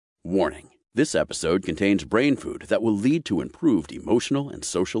Warning: this episode contains brain food that will lead to improved emotional and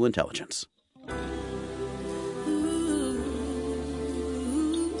social intelligence.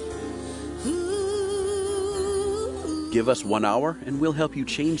 Give us 1 hour and we'll help you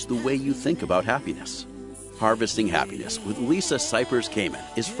change the way you think about happiness. Harvesting Happiness with Lisa Kamen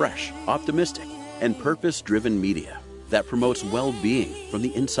is fresh, optimistic, and purpose-driven media that promotes well-being from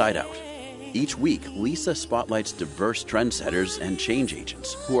the inside out. Each week, Lisa spotlights diverse trendsetters and change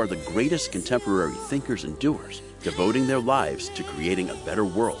agents who are the greatest contemporary thinkers and doers, devoting their lives to creating a better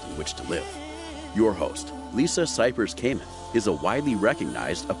world in which to live. Your host, Lisa Kamen, is a widely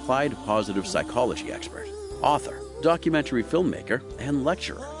recognized applied positive psychology expert, author, documentary filmmaker, and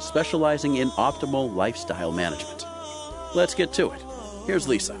lecturer specializing in optimal lifestyle management. Let's get to it. Here's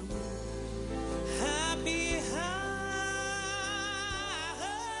Lisa.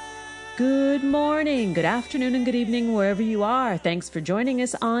 Good morning, good afternoon, and good evening, wherever you are. Thanks for joining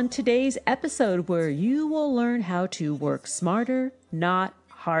us on today's episode where you will learn how to work smarter, not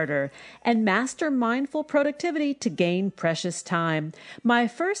harder, and master mindful productivity to gain precious time. My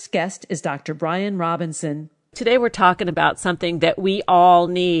first guest is Dr. Bryan Robinson. Today we're talking about something that we all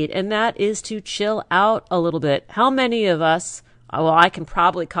need, and that is to chill out a little bit. How many of us, well, I can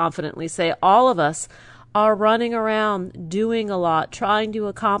probably confidently say all of us, are running around doing a lot, trying to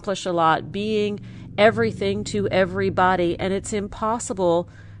accomplish a lot, being everything to everybody, and it's impossible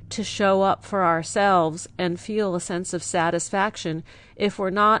to show up for ourselves and feel a sense of satisfaction if we're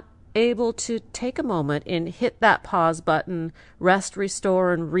not able to take a moment and hit that pause button, rest,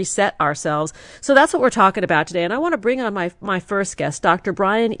 restore, and reset ourselves. So that's what we're talking about today. And I want to bring on my first guest, Dr.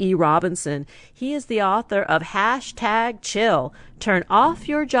 Bryan E. Robinson. He is the author of #Chill, Turn Off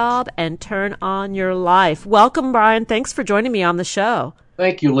Your Job and Turn On Your Life. Welcome, Bryan. Thanks for joining me on the show.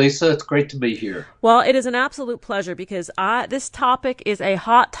 Thank you, Lisa. It's great to be here. Well, it is an absolute pleasure because this topic is a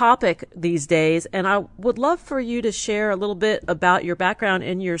hot topic these days, and I would love for you to share a little bit about your background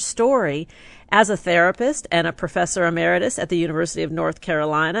and your story as a therapist and a professor emeritus at the University of North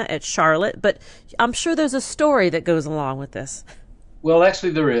Carolina at Charlotte. But I'm sure there's a story that goes along with this. Well,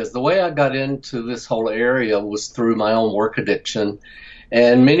 actually, there is. The way I got into this whole area was through my own work addiction.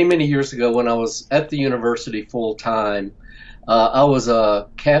 And many, many years ago when I was at the university full time, I was a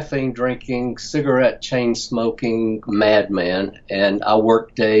caffeine drinking, cigarette chain smoking madman, and I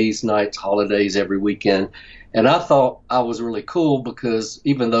worked days, nights, holidays, every weekend. And I thought I was really cool because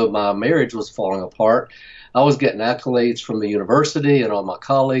even though my marriage was falling apart, I was getting accolades from the university and all my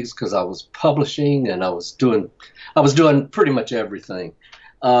colleagues because I was publishing and I was doing pretty much everything.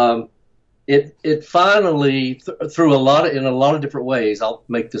 It finally, through in a lot of different ways, I'll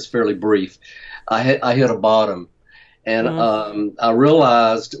make this fairly brief, I hit a bottom. And I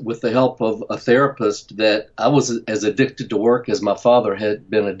realized with the help of a therapist that I was as addicted to work as my father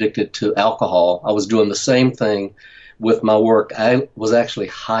had been addicted to alcohol. I was doing the same thing with my work. I was actually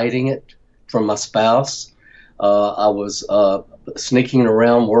hiding it from my spouse. I was sneaking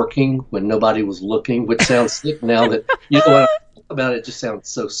around working when nobody was looking, which sounds sick now that, when I talk about it, it just sounds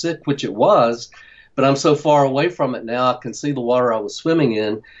so sick, which it was. But I'm so far away from it now, I can see the water I was swimming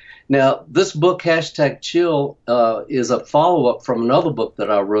in. Now, this book, #Chill, is a follow-up from another book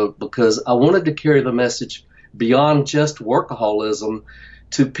that I wrote because I wanted to carry the message beyond just workaholism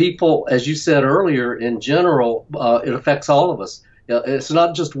to people, as you said earlier, in general. It affects all of us. It's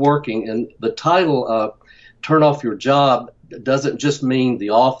not just working. And the title, Turn Off Your Job, doesn't just mean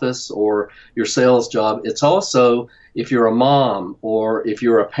the office or your sales job. It's also if you're a mom or if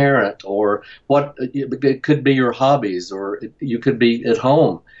you're a parent or it could be your hobbies or you could be at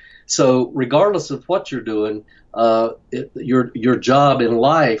home. So regardless of what you're doing, your job in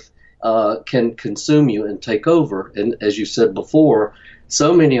life can consume you and take over. And as you said before,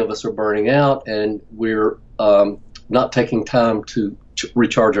 so many of us are burning out and we're not taking time to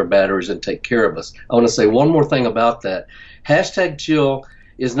recharge our batteries and take care of us. I want to say one more thing about that. #Chill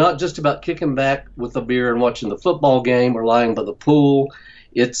is not just about kicking back with a beer and watching the football game or lying by the pool.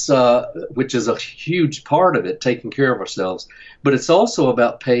 It's which is a huge part of it, taking care of ourselves. But it's also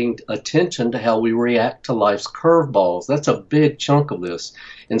about paying attention to how we react to life's curveballs. That's a big chunk of this.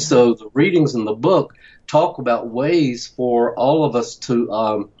 And so the readings in the book talk about ways for all of us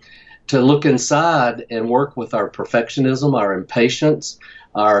to look inside and work with our perfectionism, our impatience,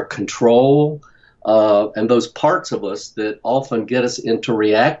 our control, and those parts of us that often get us into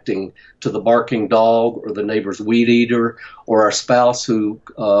reacting to the barking dog or the neighbor's weed eater or our spouse who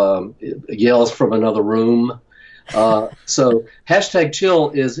yells from another room. So #Chill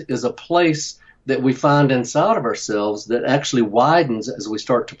is a place that we find inside of ourselves that actually widens as we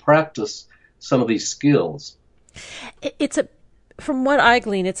start to practice some of these skills. It's a from what I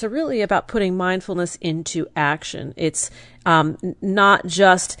glean, it's really about putting mindfulness into action. It's not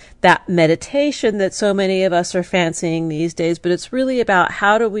just that meditation that so many of us are fancying these days, but it's really about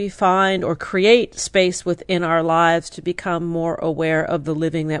how do we find or create space within our lives to become more aware of the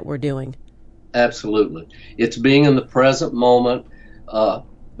living that we're doing. Absolutely. It's being in the present moment,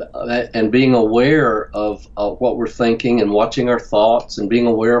 and being aware of what we're thinking and watching our thoughts, and being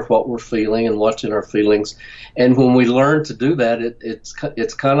aware of what we're feeling and watching our feelings. And when we learn to do that, it's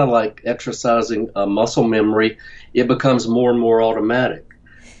kind of like exercising muscle memory. It becomes more and more automatic.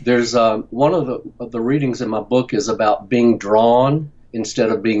 There's one of the readings in my book is about being drawn instead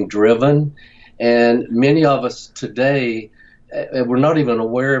of being driven. And many of us today, we're not even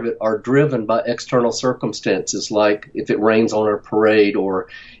aware of it, are driven by external circumstances, like if it rains on our parade, or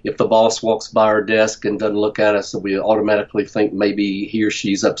if the boss walks by our desk and doesn't look at us, and we automatically think maybe he or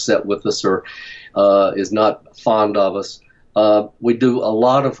she's upset with us or is not fond of us. We do a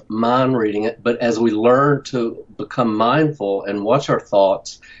lot of mind reading, but as we learn to become mindful and watch our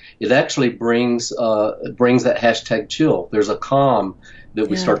thoughts, it actually brings that hashtag chill. There's a calm that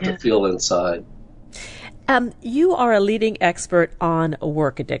we start to feel inside. You are a leading expert on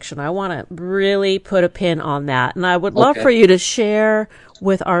work addiction. I want to really put a pin on that. And I would love for you to share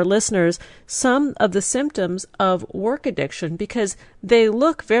with our listeners some of the symptoms of work addiction, because they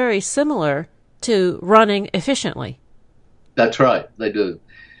look very similar to running efficiently. That's right. They do.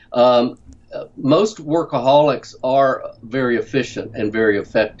 Most workaholics are very efficient and very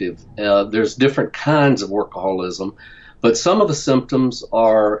effective. There's different kinds of workaholism, but some of the symptoms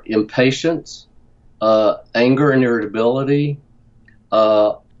are impatience, anger and irritability.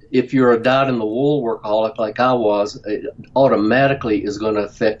 If you're a dyed-in-the-wool workaholic like I was, it automatically is going to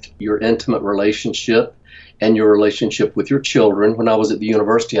affect your intimate relationship and your relationship with your children. When I was at the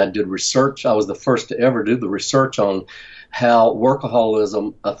university, I did research. I was the first to ever do the research on how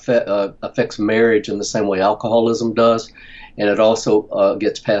workaholism affects marriage in the same way alcoholism does. And it also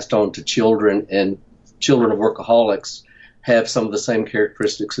gets passed on to children, and children of workaholics have some of the same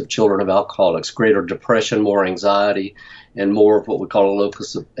characteristics of children of alcoholics: greater depression, more anxiety, and more of what we call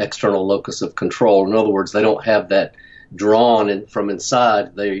external locus of control. In other words, they don't have that drawn from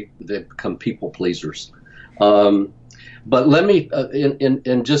inside. They become people pleasers. But let me,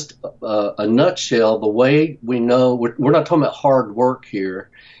 in just a nutshell, the way we know, we're not talking about hard work here.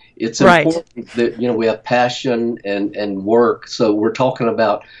 It's important that, we have passion and work. So we're talking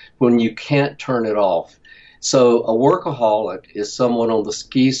about when you can't turn it off. So a workaholic is someone on the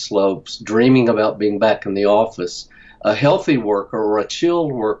ski slopes dreaming about being back in the office. A healthy worker or a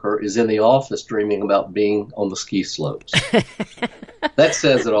chilled worker is in the office dreaming about being on the ski slopes. That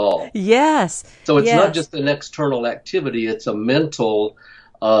says it all. Yes. So it's not just an external activity, it's a mental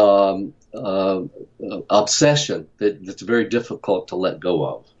obsession that's very difficult to let go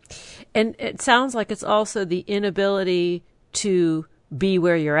of. And it sounds like it's also the inability to be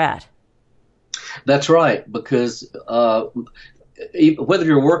where you're at. That's right, because whether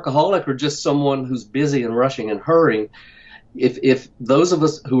you're a workaholic or just someone who's busy and rushing and hurrying, if those of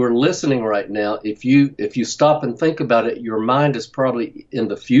us who are listening right now, if you stop and think about it, your mind is probably in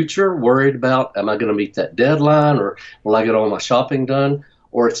the future, worried about, am I going to meet that deadline, or will I get all my shopping done?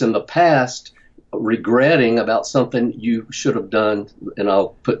 Or it's in the past, regretting about something you should have done, and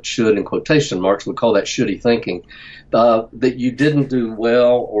I'll put should in quotation marks, we call that shouldy thinking, that you didn't do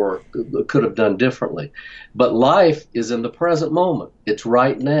well or could have done differently. But life is in the present moment. It's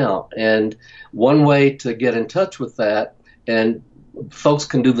right now. And one way to get in touch with that, and folks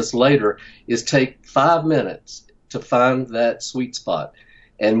can do this later, is take 5 minutes to find that sweet spot.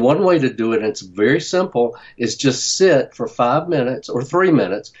 And one way to do it, and it's very simple, is just sit for 5 minutes or 3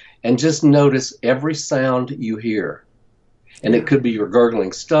 minutes and just notice every sound you hear. And it could be your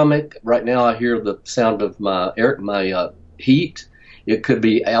gurgling stomach. Right now I hear the sound of my heat. It could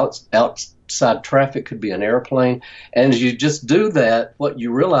be outside traffic, could be an airplane. And as you just do that, what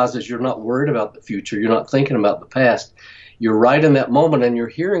you realize is you're not worried about the future. You're not thinking about the past. You're right in that moment, and you're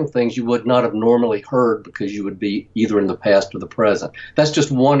hearing things you would not have normally heard because you would be either in the past or the present. That's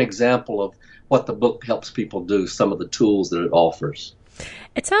just one example of what the book helps people do, some of the tools that it offers.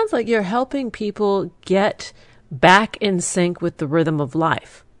 It sounds like you're helping people get back in sync with the rhythm of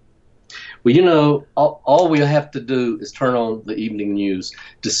life. Well, all we have to do is turn on the evening news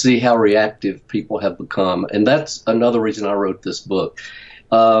to see how reactive people have become. And that's another reason I wrote this book.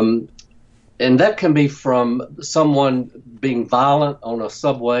 And that can be from someone being violent on a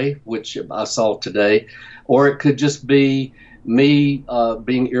subway, which I saw today, or it could just be me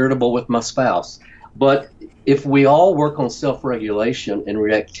being irritable with my spouse. But if we all work on self-regulation and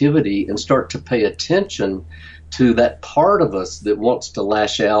reactivity and start to pay attention to that part of us that wants to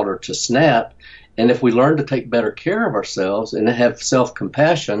lash out or to snap. And if we learn to take better care of ourselves and have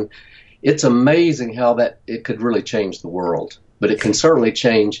self-compassion, it's amazing how that it could really change the world. But it can certainly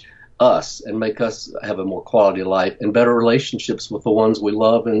change us and make us have a more quality life and better relationships with the ones we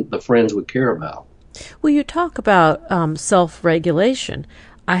love and the friends we care about. Well, you talk about self-regulation.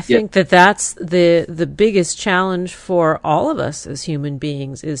 I think that's the biggest challenge for all of us as human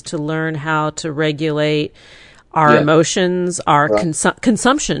beings, is to learn how to regulate our emotions, our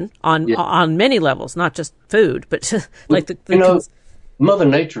consumption on many levels, not just food, but like Mother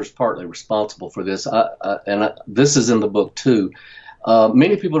Nature is partly responsible for this, and this is in the book too.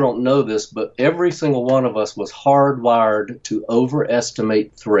 Many people don't know this, but every single one of us was hardwired to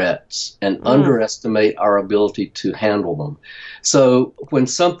overestimate threats and underestimate our ability to handle them. So when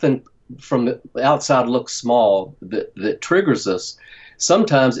something from the outside looks small that triggers us,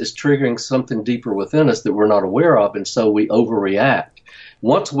 sometimes it's triggering something deeper within us that we're not aware of, and so we overreact.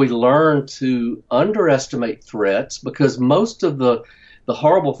 Once we learn to underestimate threats, because most of the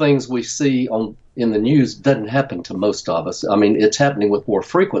horrible things we see in the news doesn't happen to most of us. I mean, it's happening with more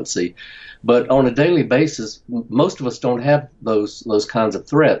frequency, but on a daily basis, most of us don't have those kinds of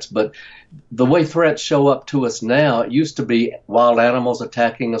threats. But the way threats show up to us now, it used to be wild animals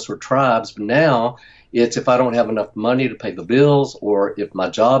attacking us or tribes, but now it's if I don't have enough money to pay the bills, or if my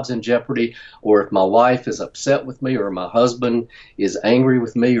job's in jeopardy, or if my wife is upset with me, or my husband is angry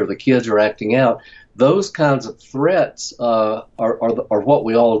with me, or the kids are acting out. Those kinds of threats are what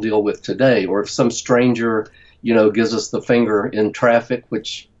we all deal with today. Or if some stranger, gives us the finger in traffic,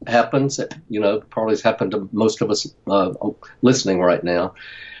 which happens, probably has happened to most of us listening right now.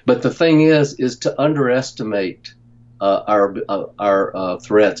 But the thing is to underestimate our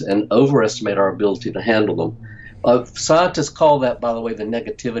threats and overestimate our ability to handle them. Scientists call that, by the way, the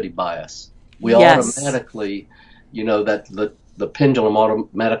negativity bias. We automatically, that the pendulum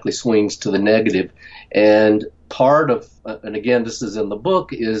automatically swings to the negative. And part of, and again, this is in the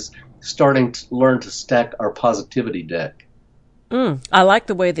book, is starting to learn to stack our positivity deck. I like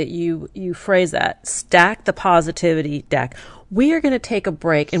the way that you phrase that. Stack the positivity deck. We are going to take a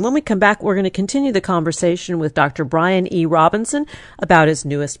break, and when we come back, we're going to continue the conversation with Dr. Bryan E. Robinson about his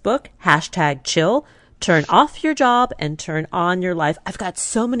newest book, #Chill. Turn off your job and turn on your life. I've got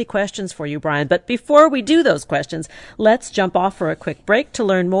so many questions for you, Bryan, but before we do those questions, let's jump off for a quick break. To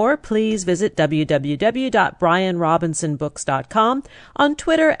learn more, please visit www.bryanrobinsonbooks.com, on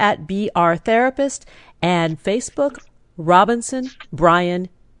Twitter @BRTherapist, and Facebook, Robinson Bryan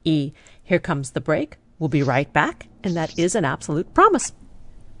E. Here comes the break. We'll be right back, and that is an absolute promise.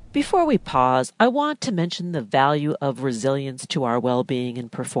 Before we pause, I want to mention the value of resilience to our well-being and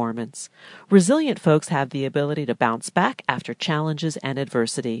performance. Resilient folks have the ability to bounce back after challenges and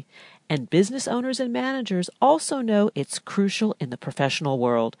adversity. And business owners and managers also know it's crucial in the professional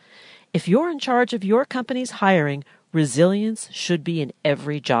world. If you're in charge of your company's hiring, resilience should be in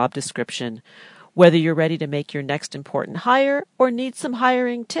every job description. Whether you're ready to make your next important hire or need some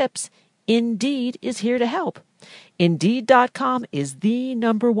hiring tips, Indeed is here to help. Indeed.com is the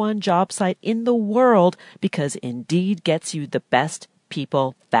 #1 job site in the world because Indeed gets you the best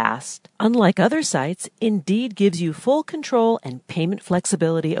people fast. Unlike other sites, Indeed gives you full control and payment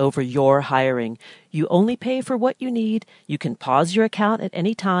flexibility over your hiring. You only pay for what you need, you can pause your account at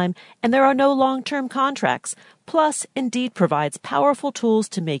any time, and there are no long-term contracts. Plus, Indeed provides powerful tools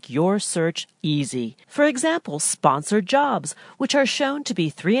to make your search easy. For example, sponsored jobs, which are shown to be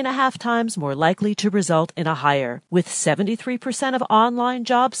 3.5 times more likely to result in a hire. With 73% of online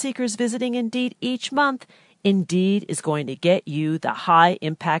job seekers visiting Indeed each month, Indeed is going to get you the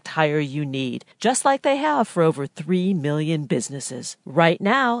high-impact hire you need, just like they have for over 3 million businesses. Right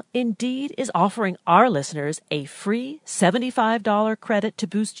now, Indeed is offering our listeners a free $75 credit to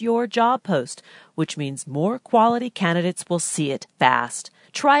boost your job post, which means more quality candidates will see it fast.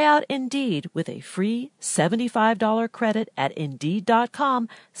 Try out Indeed with a free $75 credit at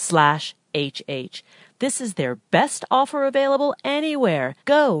Indeed.com/HH. This is their best offer available anywhere.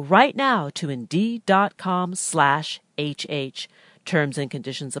 Go right now to Indeed.com/HH. Terms and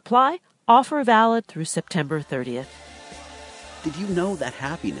conditions apply. Offer valid through September 30th. Did you know that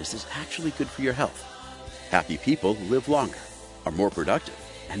happiness is actually good for your health? Happy people live longer, are more productive,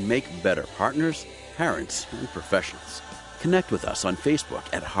 and make better partners, parents, and professionals. Connect with us on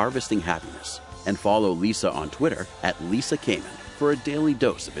Facebook @Harvesting Happiness and follow Lisa on Twitter @Lisa Kamen for a daily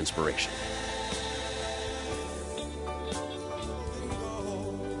dose of inspiration.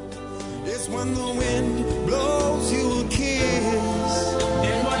 It's when the wind blows you a kiss.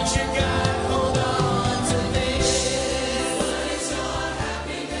 And what you got, hold on to this.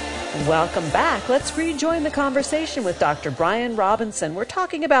 Welcome back. Let's rejoin the conversation with Dr. Bryan Robinson. We're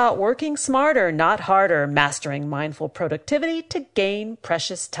talking about working smarter, not harder, mastering mindful productivity to gain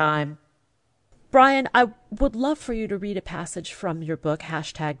precious time. Bryan, I would love for you to read a passage from your book,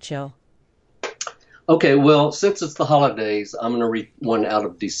 #Chill. Okay, well, since it's the holidays, I'm going to read one out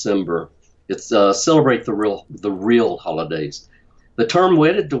of December. It's celebrate the real holidays. The term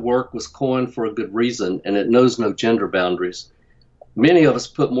wedded to work was coined for a good reason, and it knows no gender boundaries. Many of us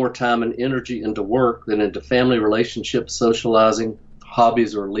put more time and energy into work than into family relationships, socializing,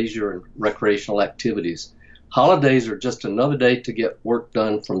 hobbies, or leisure and recreational activities. Holidays are just another day to get work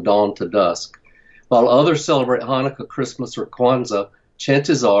done from dawn to dusk. While others celebrate Hanukkah, Christmas, or Kwanzaa,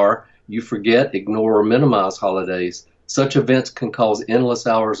 chances are you forget, ignore, or minimize holidays. Such events can cause endless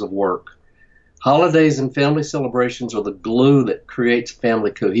hours of work. Holidays and family celebrations are the glue that creates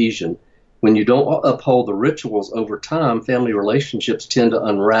family cohesion. When you don't uphold the rituals over time, family relationships tend to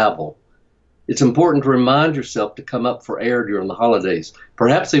unravel. It's important to remind yourself to come up for air during the holidays.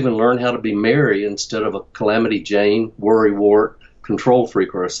 Perhaps even learn how to be merry instead of a calamity Jane, worrywart, control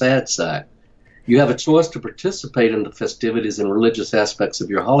freak, or a sad sack. You have a choice to participate in the festivities and religious aspects of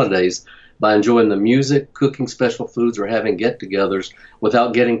your holidays by enjoying the music, cooking special foods, or having get-togethers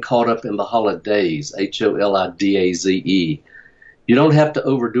without getting caught up in the holidays, Holidaze. You don't have to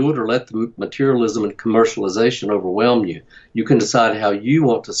overdo it or let the materialism and commercialization overwhelm you. You can decide how you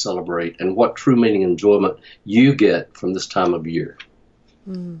want to celebrate and what true meaning and enjoyment you get from this time of year.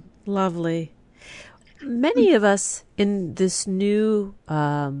 Lovely. Many of us in this new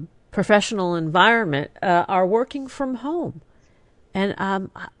professional environment are working from home. And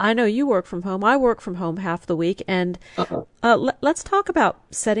I know you work from home. I work from home half the week. And let's talk about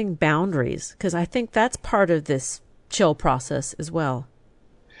setting boundaries, because I think that's part of this chill process as well.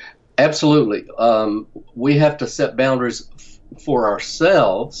 Absolutely. We have to set boundaries for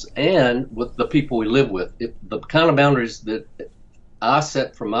ourselves and with the people we live with. The kind of boundaries that I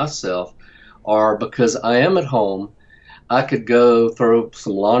set for myself are because I am at home. I could go throw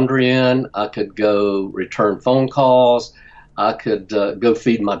some laundry in. I could go return phone calls. I could go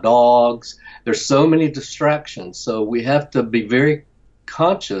feed my dogs. There's so many distractions. So we have to be very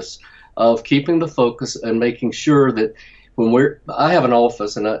conscious of keeping the focus and making sure that I have an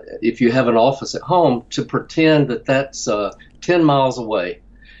office, and if you have an office at home, to pretend that that's 10 miles away.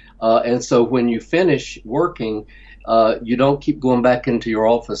 And so when you finish working, you don't keep going back into your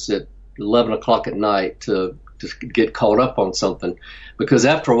office at 11 o'clock at night to get caught up on something, because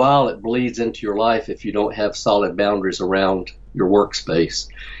after a while it bleeds into your life if you don't have solid boundaries around your workspace.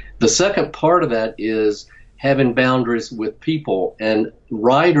 The second part of that is having boundaries with people, and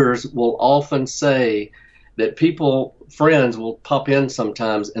writers will often say that friends will pop in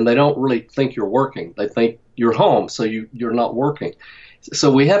sometimes and they don't really think you're working. They think you're home, so you're not working.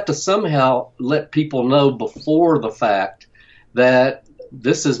 So we have to somehow let people know before the fact that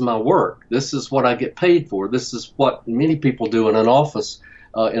this is my work. This is what I get paid for. This is what many people do in an office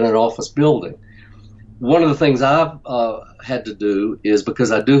building. One of the things I've had to do is,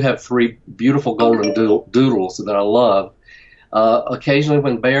 because I do have 3 beautiful golden doodles that I love, occasionally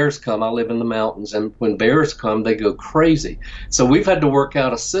when bears come, I live in the mountains, and when bears come, they go crazy. So we've had to work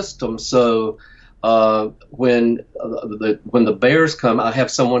out a system so when the bears come, I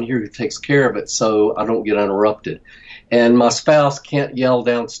have someone here who takes care of it so I don't get interrupted. And my spouse can't yell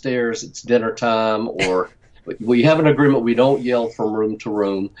downstairs, it's dinner time, or we have an agreement we don't yell from room to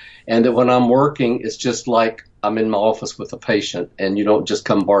room, and that when I'm working, it's just like I'm in my office with a patient, and you don't just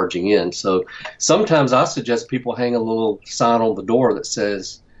come barging in. So sometimes I suggest people hang a little sign on the door that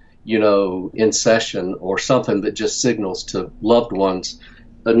says, in session, or something that just signals to loved ones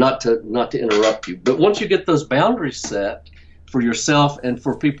not to interrupt you. But once you get those boundaries set for yourself and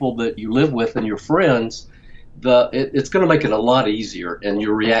for people that you live with and your friends, it's going to make it a lot easier, and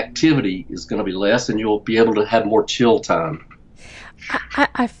your reactivity is going to be less, and you'll be able to have more chill time.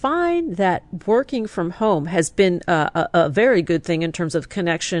 I find that working from home has been a very good thing in terms of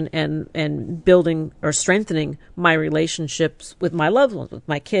connection and building or strengthening my relationships with my loved ones, with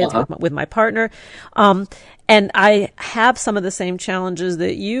my kids, with my partner. And I have some of the same challenges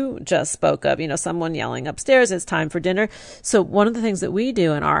that you just spoke of, someone yelling upstairs, it's time for dinner. So one of the things that we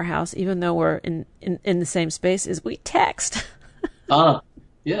do in our house, even though we're in the same space, is we text.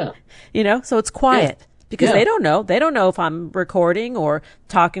 Yeah. So it's quiet. Yeah. Because they don't know. They don't know if I'm recording or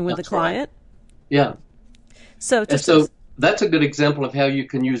talking with the client. Right. Yeah. So that's a good example of how you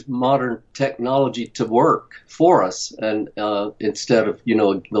can use modern technology to work for us. And instead of, a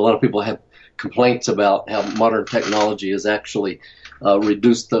lot of people have complaints about how modern technology has actually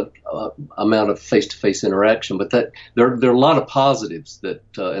reduced the amount of face-to-face interaction. But that there are a lot of positives that,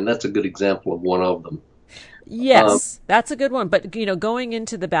 and that's a good example of one of them. Yes, that's a good one. But, going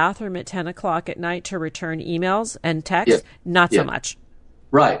into the bathroom at 10 o'clock at night to return emails and texts, not so much.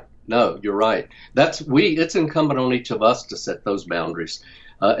 Right. No, you're right. It's incumbent on each of us to set those boundaries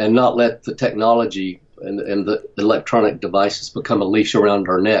and not let the technology and the electronic devices become a leash around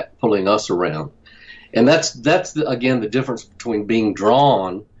our neck, pulling us around. And that's again, the difference between being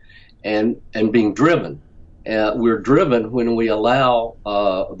drawn and being driven. We're driven when we allow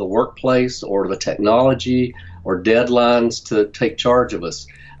the workplace or the technology or deadlines to take charge of us.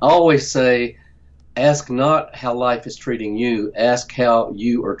 I always say, ask not how life is treating you, ask how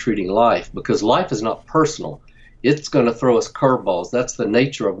you are treating life, because life is not personal. It's going to throw us curveballs. That's the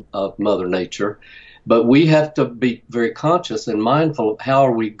nature of Mother Nature. But we have to be very conscious and mindful of how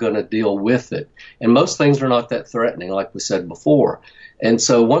are we going to deal with it. And most things are not that threatening, like we said before. And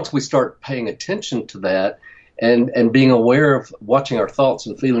so once we start paying attention to that and being aware of watching our thoughts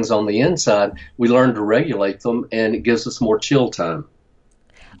and feelings on the inside, we learn to regulate them, and it gives us more chill time.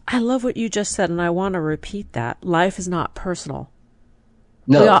 I love what you just said, and I want to repeat that. Life is not personal.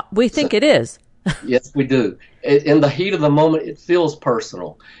 No. We think it is. Yes, we do. In the heat of the moment, it feels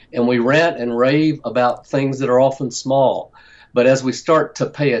personal, and we rant and rave about things that are often small. But as we start to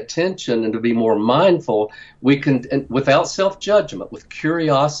pay attention and to be more mindful, we can, and without self-judgment, with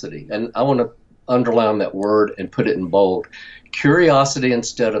curiosity, and I want to underline that word and put it in bold, curiosity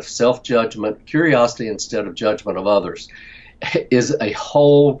instead of self-judgment, curiosity instead of judgment of others,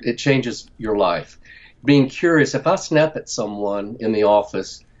 it changes your life. Being curious, if I snap at someone in the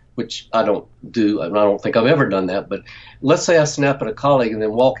office, which I don't do, and I don't think I've ever done that, but let's say I snap at a colleague and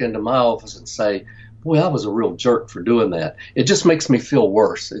then walk into my office and say, boy, I was a real jerk for doing that. It just makes me feel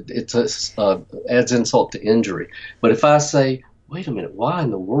worse. It adds insult to injury. But if I say, wait a minute, why in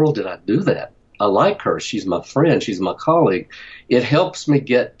the world did I do that? I like her. She's my friend. She's my colleague. It helps me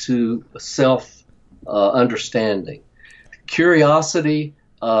get to self-understanding. Curiosity,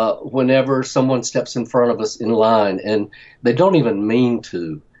 whenever someone steps in front of us in line and they don't even mean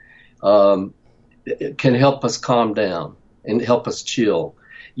to, it can help us calm down and help us chill.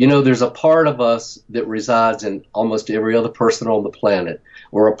 There's a part of us that resides in almost every other person on the planet,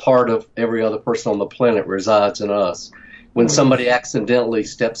 or a part of every other person on the planet resides in us. When somebody accidentally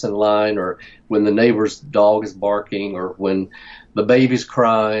steps in line, or when the neighbor's dog is barking, or when the baby's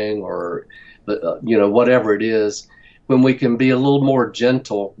crying, or whatever it is, when we can be a little more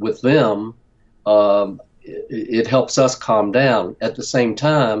gentle with them, it helps us calm down. At the same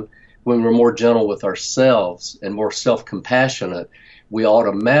time, when we're more gentle with ourselves and more self-compassionate, we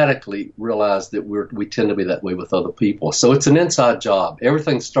automatically realize that we tend to be that way with other people. So it's an inside job.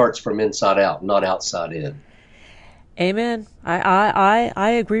 Everything starts from inside out, not outside in. Amen.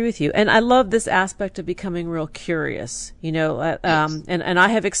 I agree with you. And I love this aspect of becoming real curious, and I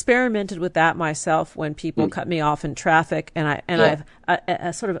have experimented with that myself when people cut me off in traffic, and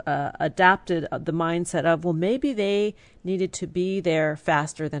I've sort of adapted the mindset of, well, maybe they needed to be there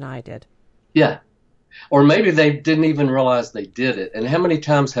faster than I did. Yeah. Or maybe they didn't even realize they did it. And how many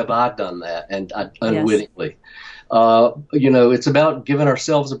times have I done that and unwittingly? Yes. It's about giving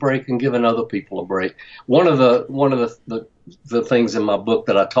ourselves a break and giving other people a break. One of the things in my book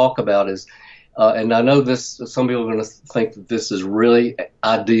that I talk about is, and I know some people are going to think that this is really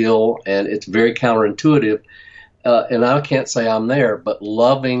ideal and it's very counterintuitive, and I can't say I'm there, but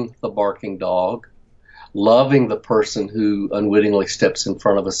loving the barking dog, loving the person who unwittingly steps in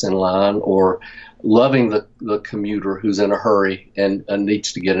front of us in line, or loving the commuter who's in a hurry and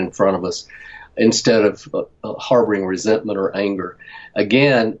needs to get in front of us, instead of harboring resentment or anger.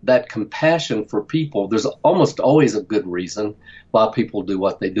 Again, that compassion for people, there's almost always a good reason why people do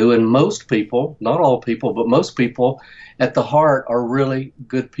what they do. And most people, not all people, but most people at the heart are really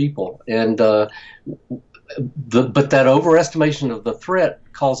good people. And but that overestimation of the threat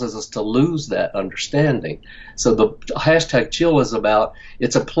causes us to lose that understanding. So the hashtag chill is about,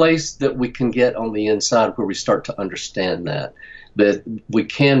 it's a place that we can get on the inside where we start to understand that we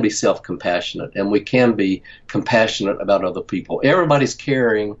can be self-compassionate and we can be compassionate about other people. Everybody's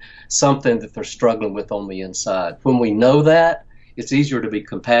carrying something that they're struggling with on the inside. When we know that, it's easier to be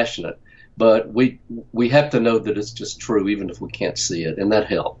compassionate, but we have to know that it's just true even if we can't see it, and that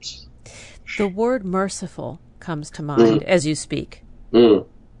helps. The word merciful comes to mind as you speak.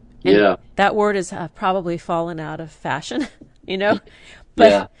 Yeah. That word has probably fallen out of fashion,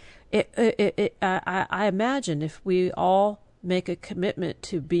 but I imagine if we all make a commitment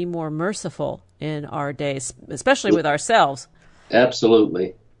to be more merciful in our days, especially with ourselves.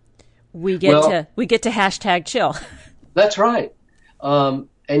 Absolutely. we get to hashtag chill. That's right. And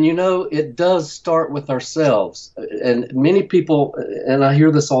it does start with ourselves. And many people, and I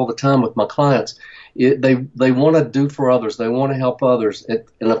hear this all the time with my clients, they want to do for others. They want to help others.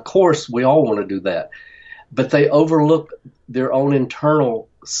 And of course, we all want to do that. But they overlook their own internal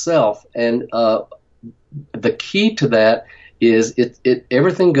self. And the key to that is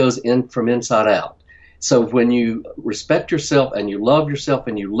everything goes in from inside out. So when you respect yourself and you love yourself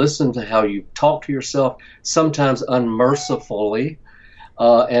and you listen to how you talk to yourself, sometimes unmercifully,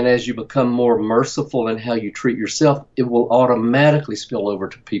 and as you become more merciful in how you treat yourself, it will automatically spill over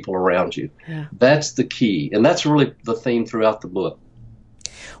to people around you. Yeah. That's the key. And that's really the theme throughout the book.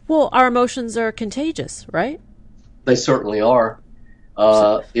 Well, our emotions are contagious, right? They certainly are.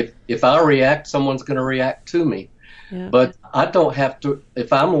 If I react, someone's going to react to me. Yeah. But I don't have to,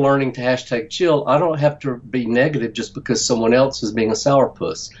 if I'm learning to hashtag chill, I don't have to be negative just because someone else is being a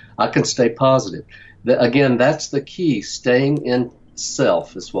sourpuss. I can stay positive. Again, that's the key. Staying in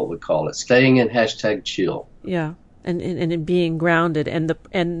self is what we call it. Staying in hashtag chill. Yeah. And in being grounded, and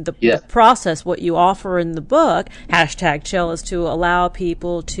the process, what you offer in the book, hashtag chill, is to allow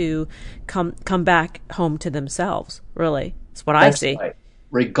people to come back home to themselves. Really, it's what I see. Right.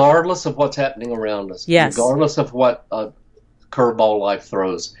 Regardless of what's happening around us, regardless of what curveball life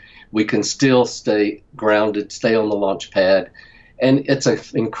throws, we can still stay grounded, stay on the launch pad. And it's an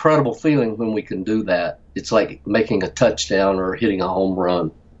incredible feeling when we can do that. It's like making a touchdown or hitting a home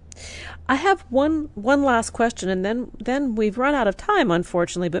run. I have one last question, and then we've run out of time,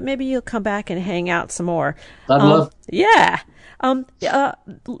 unfortunately, but maybe you'll come back and hang out some more. I'd love. Yeah.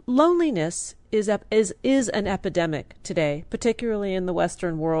 Loneliness is an epidemic today, particularly in the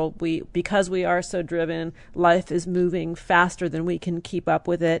Western world. Because we are so driven, life is moving faster than we can keep up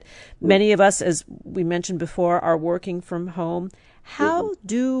with it. Many of us, as we mentioned before, are working from home. How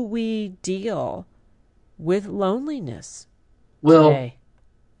do we deal with loneliness today?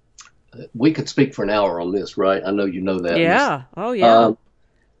 We could speak for an hour on this, right? I know you know that. Yeah. Oh, yeah.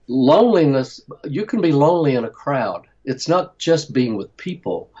 Loneliness, you can be lonely in a crowd. It's not just being with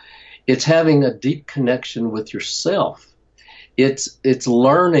people. It's having a deep connection with yourself. It's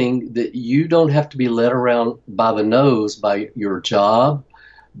learning that you don't have to be led around by the nose by your job,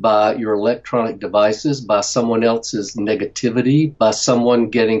 by your electronic devices, by someone else's negativity, by someone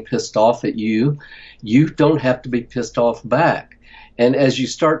getting pissed off at you. You don't have to be pissed off back. And as you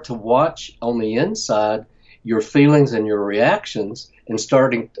start to watch on the inside your feelings and your reactions and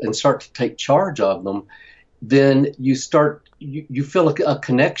start to take charge of them, then you feel a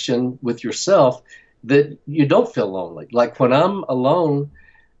connection with yourself that you don't feel lonely. Like when I'm alone,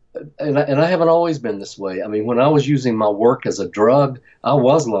 and I haven't always been this way. I mean, when I was using my work as a drug, I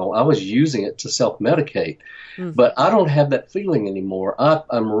was alone. I was using it to self-medicate. But I don't have that feeling anymore.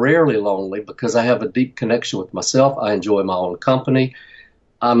 I'm rarely lonely because I have a deep connection with myself. I enjoy my own company.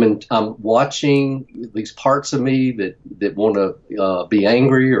 I'm watching these parts of me that want to be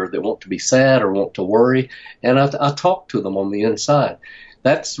angry or that want to be sad or want to worry, and I talk to them on the inside.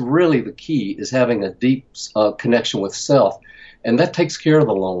 That's really the key, is having a deep connection with self, and that takes care of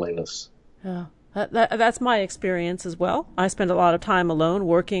the loneliness. Yeah. That's my experience as well. I spend a lot of time alone,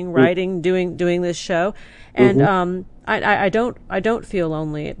 working, writing, doing this show, and I don't feel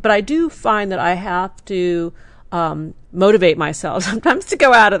lonely. But I do find that I have to motivate myself sometimes to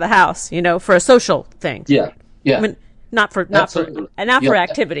go out of the house, for a social thing. Yeah. I mean, not for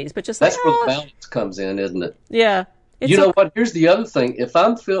activities, but just that's where the balance comes in, isn't it? Yeah. You know what? Here's the other thing. If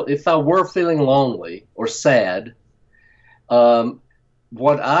I were feeling lonely or sad,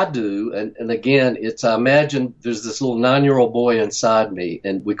 what I do, and again, I imagine there's this little 9-year-old boy inside me,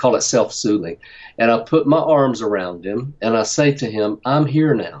 and we call it self-soothing. And I put my arms around him, and I say to him, I'm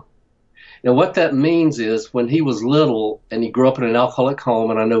here now. Now, what that means is when he was little and he grew up in an alcoholic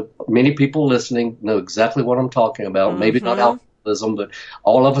home, and I know many people listening know exactly what I'm talking about, maybe not alcoholism, but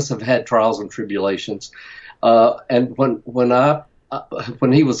all of us have had trials and tribulations. And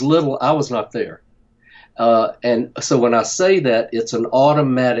when he was little, I was not there. And so when I say that, it's an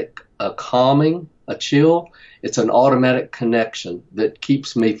automatic calming, a chill. It's an automatic connection that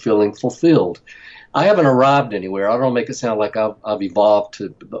keeps me feeling fulfilled. I haven't arrived anywhere. I don't make it sound like I've evolved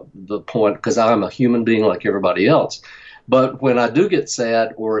to the point, because I'm a human being like everybody else. But when I do get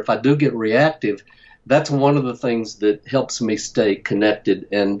sad, or if I do get reactive, that's one of the things that helps me stay connected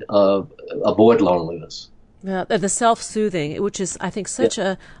and avoid loneliness. Yeah, the self-soothing, which is, I think, such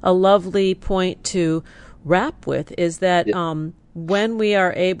a lovely point to wrap with, is that when we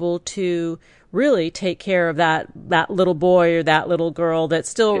are able to really take care of that little boy or that little girl that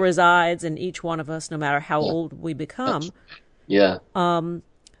still resides in each one of us, no matter how old we become,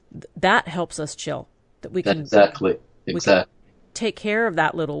 that helps us chill. That we can Exactly. we can take care of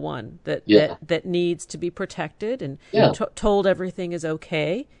that little one that needs to be protected and told everything is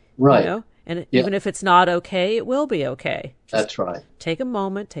okay. Right. You know? And even if it's not okay, it will be okay. That's right. Take a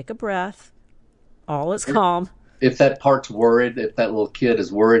moment, take a breath. All is calm. If that part's worried, if that little kid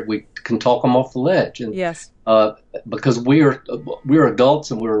is worried, we can talk them off the ledge. And, yes. Because we're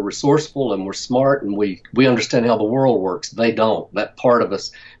adults and we're resourceful and we're smart and we understand how the world works. They don't. That part of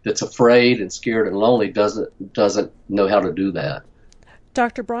us that's afraid and scared and lonely doesn't know how to do that.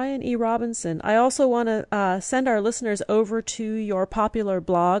 Dr. Bryan E. Robinson, I also want to send our listeners over to your popular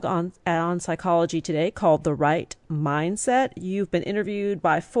blog on Psychology Today called The Right Mindset. You've been interviewed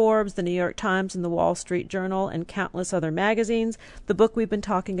by Forbes, the New York Times, and the Wall Street Journal, and countless other magazines. The book we've been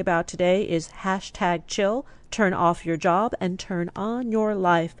talking about today is #Chill, Turn Off Your Job and Turn On Your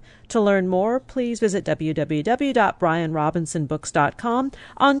Life. To learn more, please visit www.bryanrobinsonbooks.com,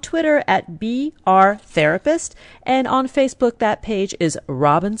 on Twitter at BRTherapist, and on Facebook that page is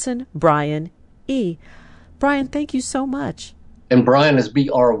Robinson Bryan E. Bryan, thank you so much. And Bryan is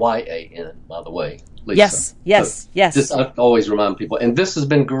Bryan, by the way, Lisa. Yes. I always remind people. And this has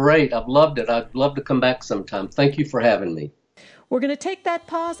been great. I've loved it. I'd love to come back sometime. Thank you for having me. We're going to take that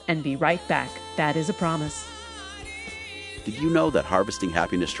pause and be right back. That is a promise. Did you know that Harvesting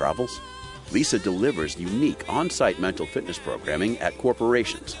Happiness travels? Lisa delivers unique on-site mental fitness programming at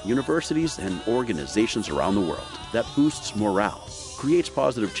corporations, universities, and organizations around the world that boosts morale, creates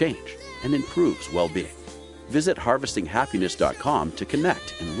positive change, and improves well-being. Visit harvestinghappiness.com to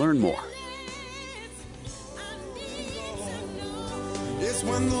connect and learn more. It's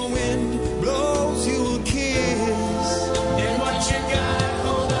when the wind blows you a kiss. And what you got,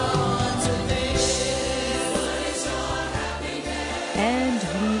 hold on to this. And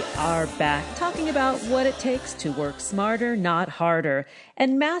we are back talking about what it takes to work smarter, not harder,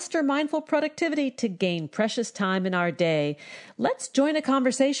 and master mindful productivity to gain precious time in our day. Let's join a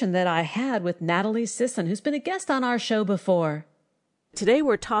conversation that I had with Natalie Sisson, who's been a guest on our show before. Today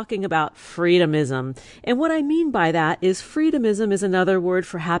we're talking about freedomism. And what I mean by that is freedomism is another word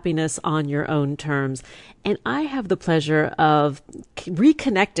for happiness on your own terms. And I have the pleasure of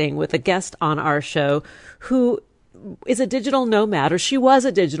reconnecting with a guest on our show who is a digital nomad, or she was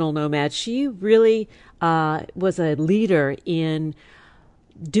a digital nomad. She really was a leader in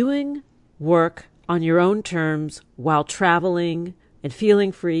doing work on your own terms while traveling and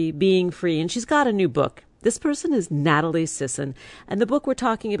feeling free, being free. And she's got a new book. This person is Natalie Sisson, and the book we're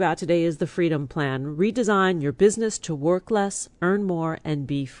talking about today is The Freedom Plan, Redesign Your Business to Work Less, Earn More, and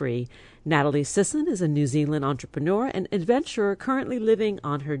Be Free. Natalie Sisson is a New Zealand entrepreneur and adventurer currently living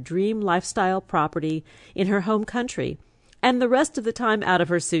on her dream lifestyle property in her home country, and the rest of the time out of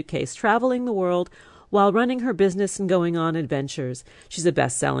her suitcase, traveling the world while running her business and going on adventures. She's a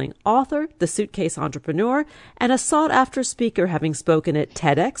best-selling author, the Suitcase Entrepreneur, and a sought-after speaker, having spoken at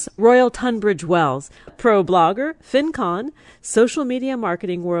TEDx, Royal Tunbridge Wells, pro blogger, FinCon, Social Media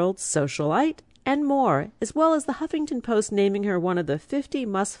Marketing World, Socialite, and more, as well as the Huffington Post naming her one of the 50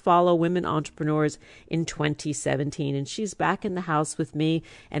 must-follow women entrepreneurs in 2017. And she's back in the house with me,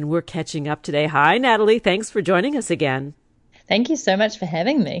 and we're catching up today. Hi, Natalie. Thanks for joining us again. Thank you so much for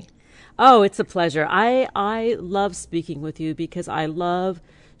having me. Oh, it's a pleasure. I love speaking with you because I love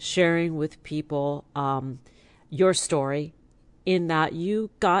sharing with people your story, in that you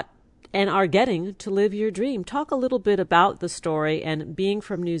got and are getting to live your dream. Talk a little bit about the story and being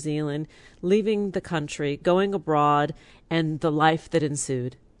from New Zealand, leaving the country, going abroad, and the life that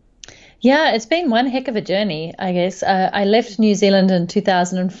ensued. Yeah, it's been one heck of a journey, I guess. I left New Zealand in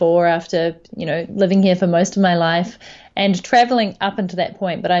 2004 after, living here for most of my life and traveling up until that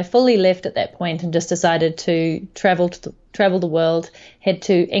point. But I fully left at that point and just decided to travel the world, head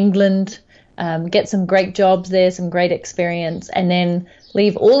to England, get some great jobs there, some great experience, and then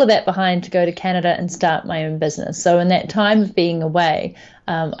leave all of that behind to go to Canada and start my own business. So in that time of being away,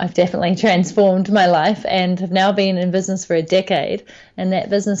 I've definitely transformed my life and have now been in business for a decade. And that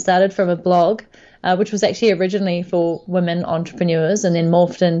business started from a blog, which was actually originally for women entrepreneurs, and then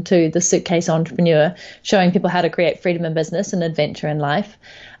morphed into the Suitcase Entrepreneur, showing people how to create freedom in business and adventure in life.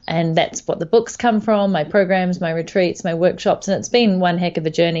 And that's what the books come from, my programs, my retreats, my workshops. And it's been one heck of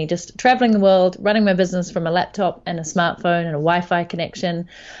a journey, just traveling the world, running my business from a laptop and a smartphone and a Wi-Fi connection,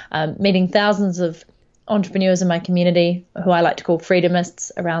 meeting thousands of entrepreneurs in my community who I like to call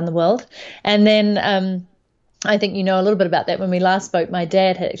freedomists around the world. And then I think you know a little bit about that. When we last spoke, my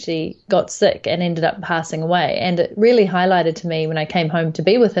dad had actually got sick and ended up passing away. And it really highlighted to me when I came home to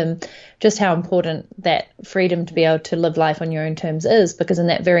be with him just how important that freedom to be able to live life on your own terms is, because in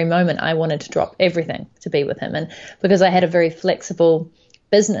that very moment, I wanted to drop everything to be with him. And because I had a very flexible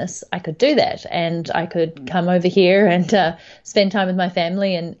business, I could do that, and I could come over here and spend time with my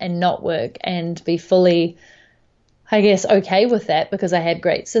family and not work and be fully, I guess, okay with that, because I had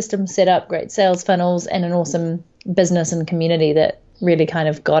great systems set up, great sales funnels, and an awesome business and community that really kind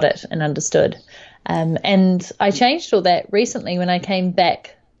of got it and understood. And I changed all that recently when I came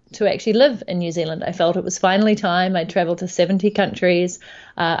back to actually live in New Zealand. I felt it was finally time. I'd traveled to 70 countries.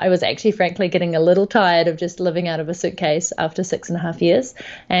 I was actually, frankly, getting a little tired of just living out of a suitcase after 6.5 years,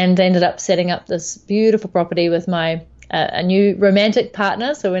 and ended up setting up this beautiful property with my a new romantic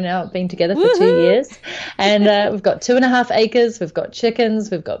partner. So we're now been together for 2 years, and we've got 2.5 acres. We've got chickens.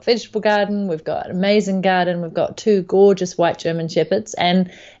 We've got vegetable garden. We've got an amazing garden. We've got 2 gorgeous white German shepherds,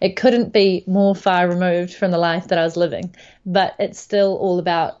 and it couldn't be more far removed from the life that I was living. But it's still all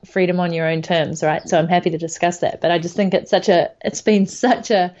about freedom on your own terms, right? So I'm happy to discuss that. But I just think it's been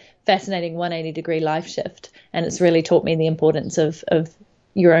such a fascinating 180-degree life shift, and it's really taught me the importance of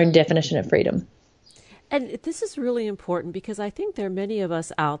your own definition of freedom. And this is really important because I think there are many of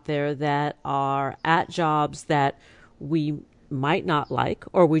us out there that are at jobs that we might not like,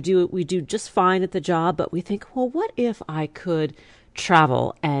 or we do just fine at the job, but we think, well, what if I could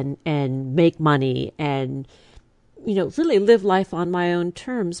travel and make money and, you know, really live life on my own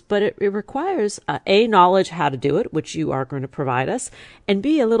terms? But it requires A, knowledge how to do it, which you are going to provide us, and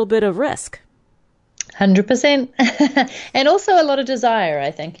B, a little bit of risk. 100%. And also a lot of desire,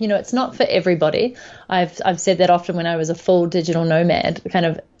 I think. You know, it's not for everybody. I've said that often when I was a full digital nomad, kind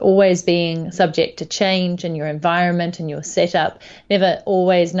of always being subject to change in your environment and your setup, never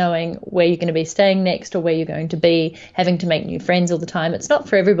always knowing where you're going to be staying next or where you're going to be, having to make new friends all the time. It's not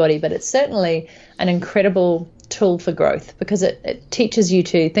for everybody, but it's certainly an incredible tool for growth, because it teaches you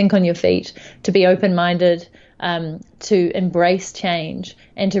to think on your feet, to be open-minded, to embrace change,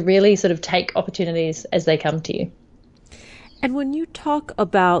 and to really sort of take opportunities as they come to you. And when you talk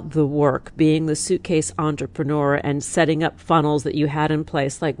about the work, being the suitcase entrepreneur and setting up funnels that you had in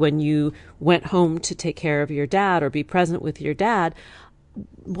place, like when you went home to take care of your dad or be present with your dad,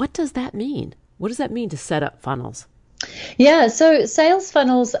 what does that mean? What does that mean to set up funnels? Yeah, so sales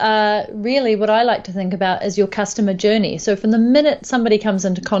funnels are really what I like to think about as your customer journey. So from the minute somebody comes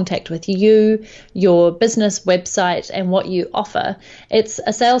into contact with you, your business website, and what you offer, it's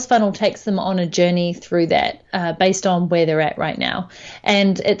a sales funnel takes them on a journey through that based on where they're at right now.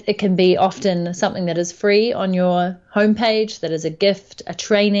 And it can be often something that is free on your homepage, that is a gift, a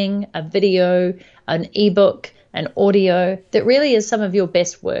training, a video, an ebook, an audio that really is some of your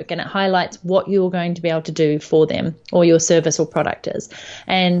best work, and it highlights what you're going to be able to do for them, or your service or product is.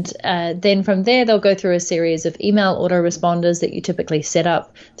 And then from there, they'll go through a series of email autoresponders that you typically set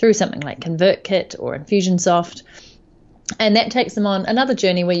up through something like ConvertKit or Infusionsoft. And that takes them on another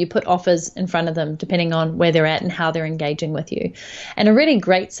journey where you put offers in front of them, depending on where they're at and how they're engaging with you. And a really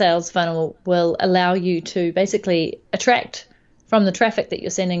great sales funnel will allow you to basically attract from the traffic that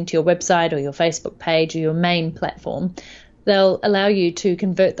you're sending to your website or your Facebook page or your main platform. They'll allow you to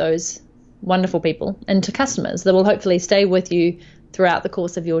convert those wonderful people into customers that will hopefully stay with you throughout the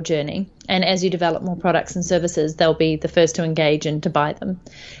course of your journey. And as you develop more products and services, they'll be the first to engage and to buy them.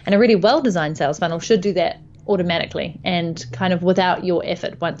 And a really well-designed sales funnel should do that automatically and kind of without your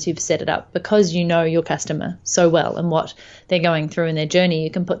effort once you've set it up, because you know your customer so well and what they're going through in their journey.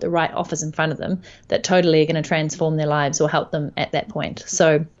 You can put the right offers in front of them that totally are going to transform their lives or help them at that point.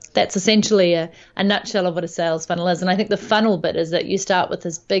 So that's essentially a nutshell of what a sales funnel is. And I think the funnel bit is that you start with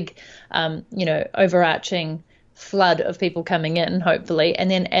this big, overarching flood of people coming in, hopefully, and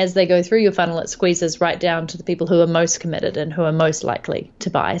then as they go through your funnel, it squeezes right down to the people who are most committed and who are most likely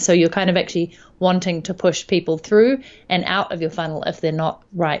to buy. So you're kind of actually wanting to push people through and out of your funnel if they're not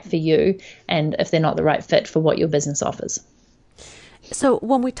right for you and if they're not the right fit for what your business offers. So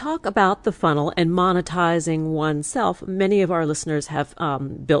when we talk about the funnel and monetizing oneself, many of our listeners have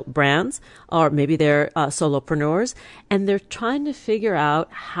built brands, or maybe they're solopreneurs, and they're trying to figure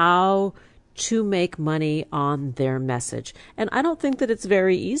out how to make money on their message. And I don't think that it's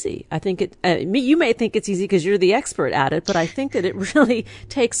very easy. I think you may think it's easy because you're the expert at it, but I think that it really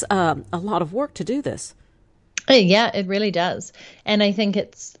takes a lot of work to do this. Yeah, it really does. And I think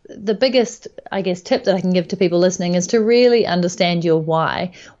it's the biggest, tip that I can give to people listening is to really understand your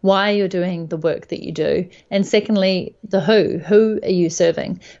why you're doing the work that you do. And secondly, the who are you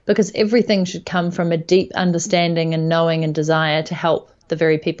serving? Because everything should come from a deep understanding and knowing and desire to help the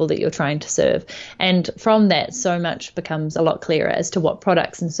very people that you're trying to serve. And from that, so much becomes a lot clearer as to what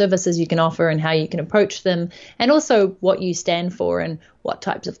products and services you can offer and how you can approach them, and also what you stand for and what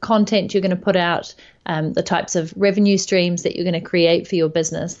types of content you're going to put out, the types of revenue streams that you're going to create for your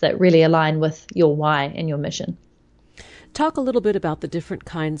business that really align with your why and your mission. Talk a little bit about the different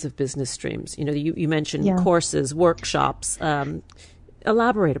kinds of business streams. You mentioned courses, workshops.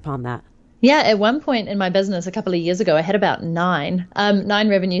 Elaborate upon that. Yeah, at one point in my business a couple of years ago, I had about nine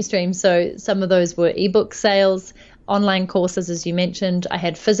revenue streams. So some of those were ebook sales, online courses, as you mentioned. I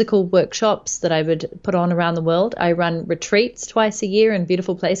had physical workshops that I would put on around the world. I run retreats twice a year in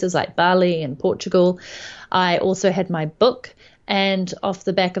beautiful places like Bali and Portugal. I also had my book, and off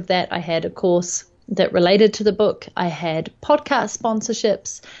the back of that, I had a course that related to the book. I had podcast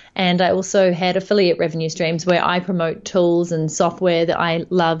sponsorships, and I also had affiliate revenue streams where I promote tools and software that I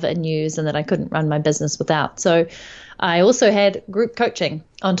love and use and that I couldn't run my business without. So I also had group coaching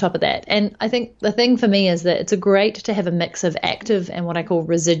on top of that. And I think the thing for me is that it's great to have a mix of active and what I call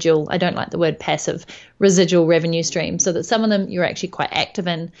residual. I don't like the word passive, residual revenue streams, so that some of them you're actually quite active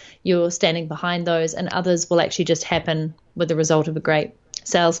in, you're standing behind those, and others will actually just happen with the result of a great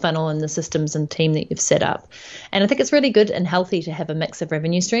sales funnel and the systems and team that you've set up. And I think it's really good and healthy to have a mix of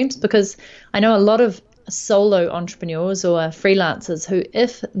revenue streams, because I know a lot of solo entrepreneurs or freelancers who,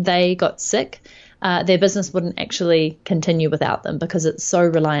 if they got sick, their business wouldn't actually continue without them, because it's so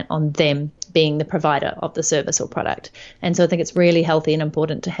reliant on them being the provider of the service or product. And so I think it's really healthy and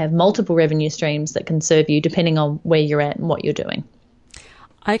important to have multiple revenue streams that can serve you depending on where you're at and what you're doing.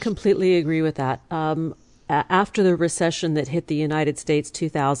 I completely agree with that. After the recession that hit the United States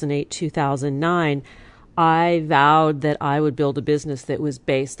 2008, 2009, I vowed that I would build a business that was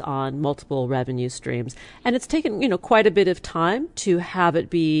based on multiple revenue streams. And it's taken, quite a bit of time to have it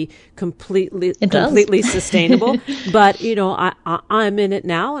be completely sustainable. But, I'm in it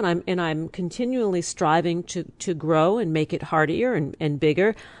now, and I'm continually striving to grow and make it hardier and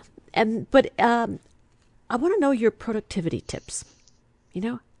bigger. But I want to know your productivity tips.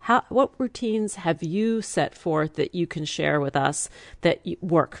 What routines have you set forth that you can share with us that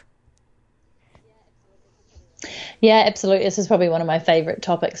work? Yeah, absolutely. This is probably one of my favorite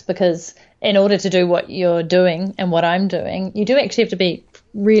topics, because in order to do what you're doing and what I'm doing, you do actually have to be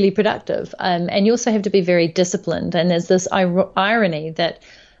really productive. And you also have to be very disciplined. And there's this irony that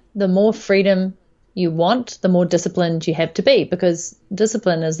the more freedom you want, the more disciplined you have to be, because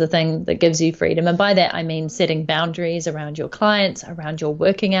discipline is the thing that gives you freedom. And by that, I mean setting boundaries around your clients, around your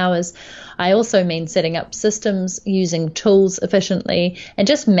working hours. I also mean setting up systems, using tools efficiently, and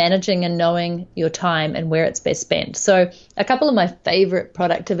just managing and knowing your time and where it's best spent. So a couple of my favorite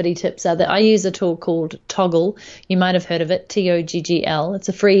productivity tips are that I use a tool called Toggle. You might have heard of it, Toggl. It's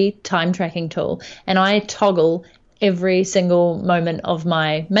a free time tracking tool. And I toggle every single moment of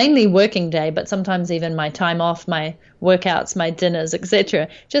my mainly working day, but sometimes even my time off, my workouts, my dinners, etc.,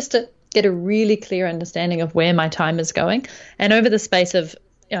 just to get a really clear understanding of where my time is going. And over the space of,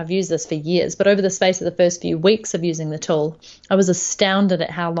 I've used this for years, but over the space of the first few weeks of using the tool, I was astounded at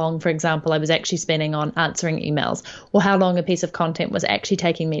how long, for example, I was actually spending on answering emails, or how long a piece of content was actually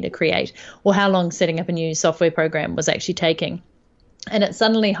taking me to create, or how long setting up a new software program was actually taking. And it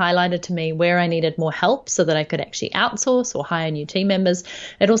suddenly highlighted to me where I needed more help so that I could actually outsource or hire new team members.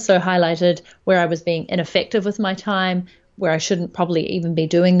 It also highlighted where I was being ineffective with my time, where I shouldn't probably even be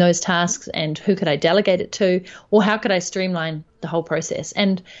doing those tasks, and who could I delegate it to, or how could I streamline the whole process.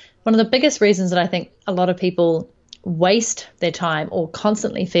 And one of the biggest reasons that I think a lot of people waste their time or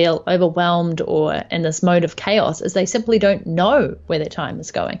constantly feel overwhelmed or in this mode of chaos is they simply don't know where their time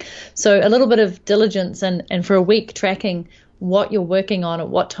is going. So a little bit of diligence and for a week tracking what you're working on at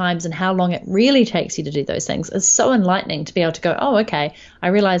what times and how long it really takes you to do those things is so enlightening, to be able to go, oh, okay, I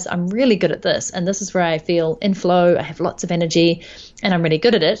realize I'm really good at this, and this is where I feel in flow, I have lots of energy, and I'm really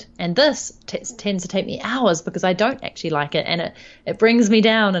good at it. And this tends to take me hours because I don't actually like it, and it brings me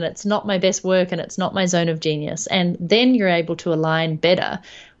down, and it's not my best work, and it's not my zone of genius. And then you're able to align better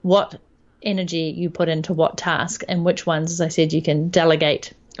what energy you put into what task, and which ones, as I said, you can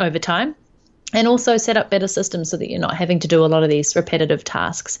delegate over time. And also set up better systems so that you're not having to do a lot of these repetitive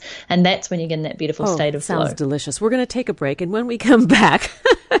tasks. And that's when you get in that beautiful state of flow. Sounds delicious. We're going to take a break. And when we come back,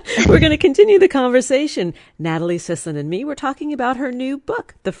 we're going to continue the conversation. Natalie Sisson and me, we're talking about her new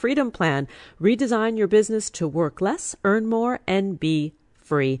book, The Freedom Plan. Redesign your business to work less, earn more, and be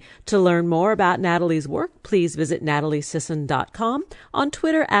free. To learn more about Natalie's work, please visit nataliesisson.com, on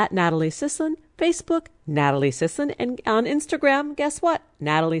Twitter at Natalie Sisson, Facebook, Natalie Sisson, and on Instagram, guess what?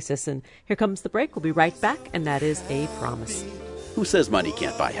 Natalie Sisson. Here comes the break. We'll be right back, and that is a promise. Who says money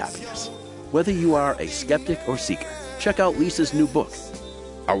can't buy happiness? Whether you are a skeptic or seeker, check out Lisa's new book.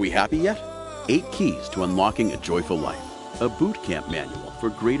 Are we happy yet? 8 Keys to Unlocking a Joyful Life. A boot camp manual for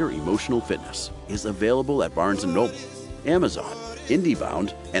greater emotional fitness is available at Barnes & Noble, Amazon,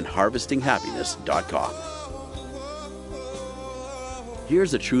 IndieBound, and HarvestingHappiness.com.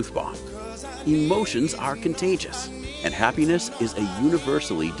 Here's a truth bomb. Emotions are contagious. and happiness is a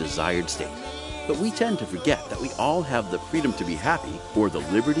universally desired state. But we tend to forget that we all have the freedom to be happy or the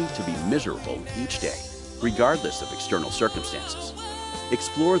liberty to be miserable each day, regardless of external circumstances.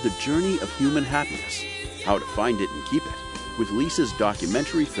 Explore the journey of human happiness, how to find it and keep it, with Lisa's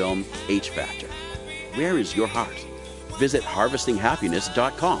documentary film, H Factor. Where is your heart? Visit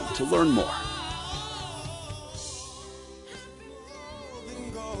harvestinghappiness.com to learn more.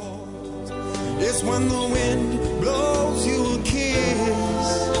 It's when the wind blows you a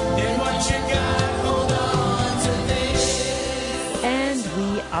kiss. And what you got, hold on to this. And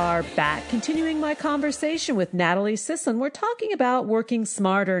we are back, continuing my conversation with Natalie Sisson. We're talking about working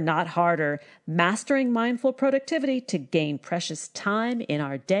smarter, not harder, mastering mindful productivity to gain precious time in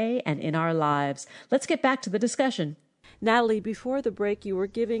our day and in our lives. Let's get back to the discussion. Natalie, before the break, you were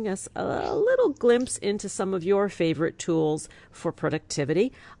giving us a little glimpse into some of your favorite tools for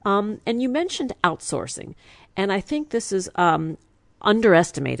productivity. And you mentioned outsourcing. And I think this is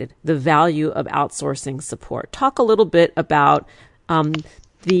underestimated, the value of outsourcing support. Talk a little bit about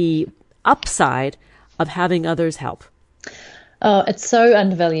the upside of having others help. Oh, it's so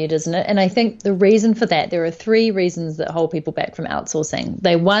undervalued, isn't it? And I think the reason for that, there are 3 reasons that hold people back from outsourcing.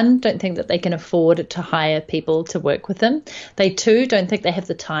 They, 1, don't think that they can afford to hire people to work with them. They, 2, don't think they have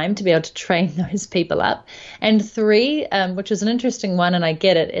the time to be able to train those people up. And 3, which is an interesting one, and I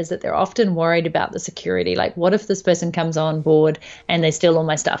get it, is that they're often worried about the security. Like, what if this person comes on board and they steal all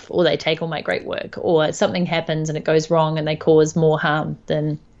my stuff, or they take all my great work, or something happens and it goes wrong and they cause more harm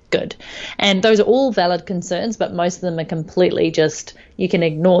than good. And those are all valid concerns, but most of them are completely just, you can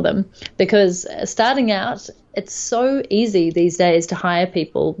ignore them, because starting out, it's so easy these days to hire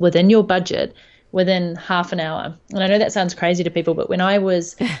people within your budget within half an hour. And I know that sounds crazy to people, but when I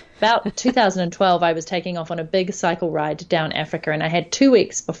was about 2012, I was taking off on a big cycle ride down Africa, and I had 2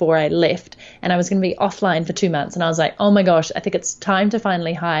 weeks before I left, and I was going to be offline for 2 months. And I was like, oh my gosh, I think it's time to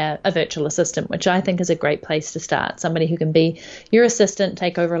finally hire a virtual assistant, which I think is a great place to start. Somebody who can be your assistant,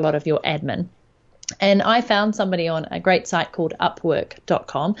 take over a lot of your admin. And I found somebody on a great site called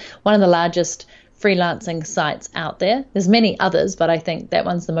Upwork.com, one of the largest freelancing sites out there. There's many others, but I think that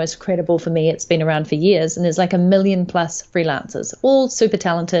one's the most credible for me. It's been around for years, and there's like 1 million plus freelancers, all super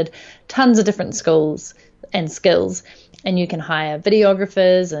talented, tons of different skills. And you can hire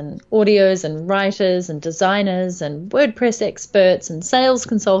videographers and audios and writers and designers and WordPress experts and sales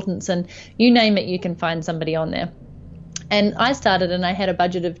consultants, and you name it, you can find somebody on there. And I started, and I had a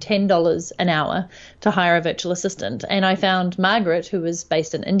budget of $10 an hour to hire a virtual assistant. And I found Margaret, who was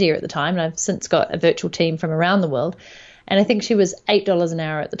based in India at the time, and I've since got a virtual team from around the world. And I think she was $8 an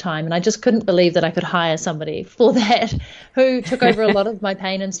hour at the time. And I just couldn't believe that I could hire somebody for that who took over a lot of my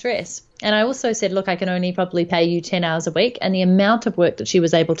pain and stress. And I also said, look, I can only probably pay you 10 hours a week. And the amount of work that she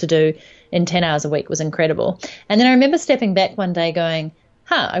was able to do in 10 hours a week was incredible. And then I remember stepping back one day going,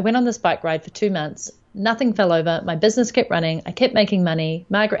 I went on this bike ride for 2 months. Nothing fell over. My business kept running. I kept making money.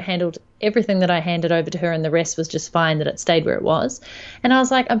 Margaret handled everything that I handed over to her, and the rest was just fine that it stayed where it was. And I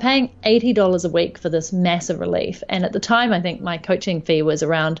was like, I'm paying $80 a week for this massive relief. And at the time, I think my coaching fee was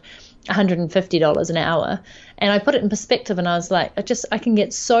around $150 an hour. And I put it in perspective, and I was like, I can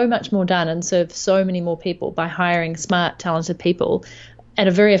get so much more done and serve so many more people by hiring smart, talented people at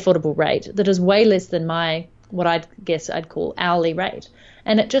a very affordable rate that is way less than what I'd call hourly rate.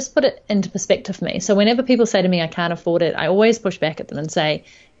 And it just put it into perspective for me. So whenever people say to me, I can't afford it, I always push back at them and say,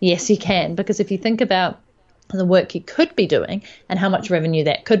 yes, you can. Because if you think about the work you could be doing and how much revenue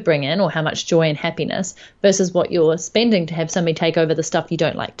that could bring in, or how much joy and happiness versus what you're spending to have somebody take over the stuff you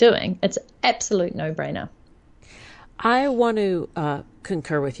don't like doing, it's an absolute no-brainer. I want to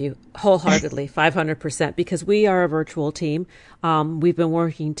concur with you wholeheartedly, 500%, because we are a virtual team. We've been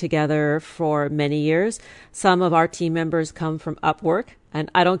working together for many years. Some of our team members come from Upwork, and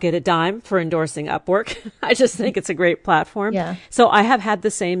I don't get a dime for endorsing Upwork. I just think it's a great platform. Yeah. So I have had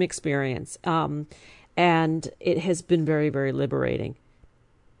the same experience, and it has been very, very liberating.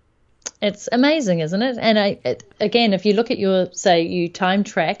 It's amazing, isn't it? And again, if you look at you time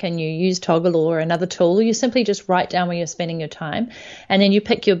track and you use Toggle or another tool, you simply just write down where you're spending your time. And then you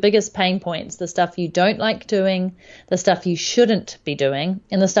pick your biggest pain points, the stuff you don't like doing, the stuff you shouldn't be doing,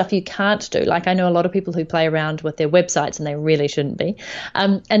 and the stuff you can't do. Like, I know a lot of people who play around with their websites and they really shouldn't be.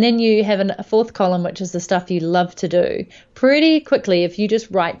 And then you have a fourth column, which is the stuff you love to do. Pretty quickly, if you just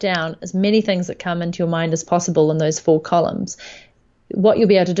write down as many things that come into your mind as possible in those 4 columns, what you'll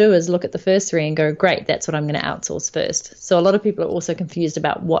be able to do is look at the first 3 and go, great, that's what I'm going to outsource first. So a lot of people are also confused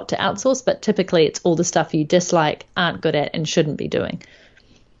about what to outsource, but typically it's all the stuff you dislike, aren't good at, and shouldn't be doing.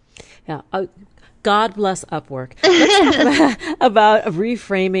 Yeah. God bless Upwork. Let's talk about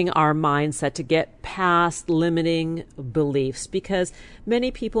reframing our mindset to get past limiting beliefs, because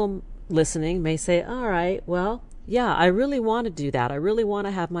many people listening may say, all right, well, yeah, I really want to do that. I really want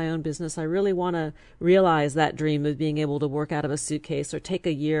to have my own business. I really want to realize that dream of being able to work out of a suitcase or take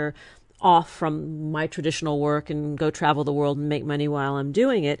a year off from my traditional work and go travel the world and make money while I'm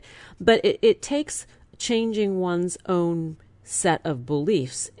doing it. But it takes changing one's own set of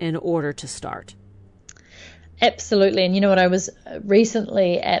beliefs in order to start. Absolutely. And you know what? I was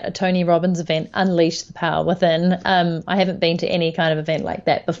recently at a Tony Robbins event, Unleash the Power Within. I haven't been to any kind of event like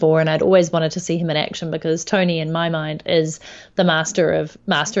that before, and I'd always wanted to see him in action because Tony, in my mind, is the master of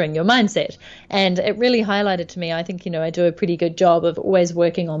mastering your mindset. And it really highlighted to me, I think, I do a pretty good job of always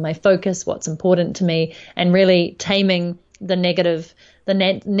working on my focus, what's important to me, and really taming the negative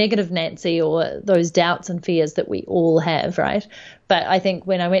Nancy, or those doubts and fears that we all have, right? But I think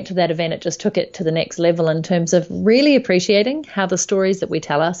when I went to that event, it just took it to the next level in terms of really appreciating how the stories that we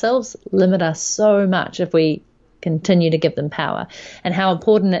tell ourselves limit us so much if we continue to give them power, and how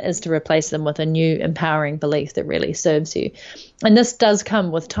important it is to replace them with a new empowering belief that really serves you. And this does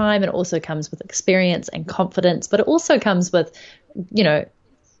come with time. It also comes with experience and confidence, but it also comes with,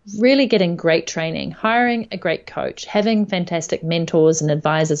 really getting great training, hiring a great coach, having fantastic mentors and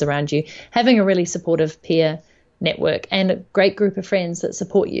advisors around you, having a really supportive peer network, and a great group of friends that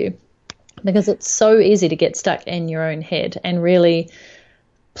support you, because it's so easy to get stuck in your own head and really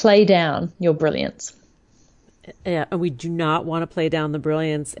play down your brilliance. Yeah, and we do not want to play down the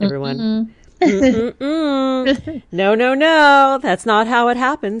brilliance, everyone. No. That's not how it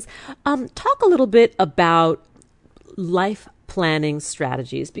happens. Talk a little bit about life planning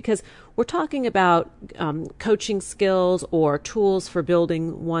strategies, because we're talking about coaching skills or tools for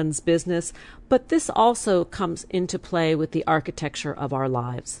building one's business, but this also comes into play with the architecture of our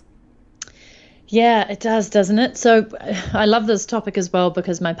lives. Yeah, it does, doesn't it? So I love this topic as well,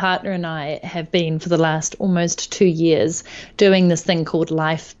 because my partner and I have been for the last almost 2 years doing this thing called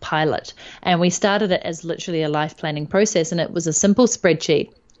Life Pilot. And we started it as literally a life planning process, and it was a simple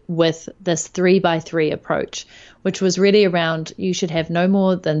spreadsheet with this 3x3 approach, which was really around you should have no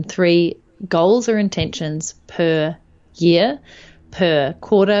more than 3 goals or intentions per year, per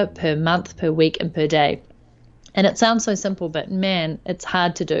quarter, per month, per week, and per day. And it sounds so simple, but man, it's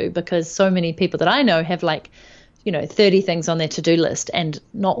hard to do, because so many people that I know have 30 things on their to-do list, and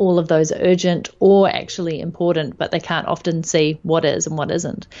not all of those are urgent or actually important, but they can't often see what is and what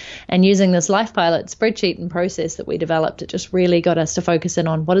isn't. And using this Life Pilot spreadsheet and process that we developed, it just really got us to focus in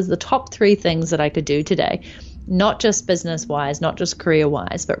on what is the top 3 things that I could do today, not just business-wise, not just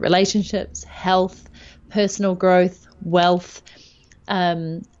career-wise, but relationships, health, personal growth, wealth, I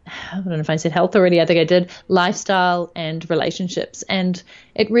don't know if I said health already, I think I did, lifestyle and relationships. And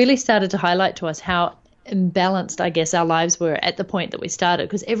it really started to highlight to us how imbalanced, I guess, our lives were at the point that we started,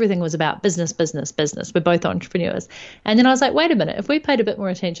 because everything was about business. We're both entrepreneurs. And then I was like, wait a minute, if we paid a bit more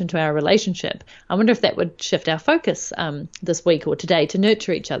attention to our relationship, I wonder if that would shift our focus this week or today to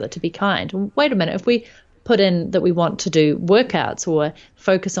nurture each other, to be kind. Wait a minute, if we put in that we want to do workouts or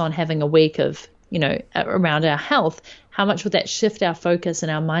focus on having a week of, around our health, how much would that shift our focus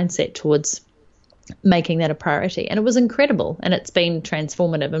and our mindset towards making that a priority? And it was incredible, and it's been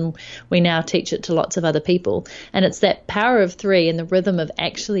transformative, and we now teach it to lots of other people. And it's that power of 3 and the rhythm of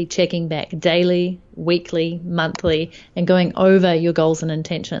actually checking back daily, weekly, monthly, and going over your goals and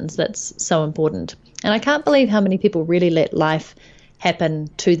intentions that's so important. And I can't believe how many people really let life happen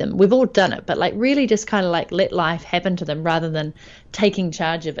to them. We've all done it, but really just kind of let life happen to them, rather than taking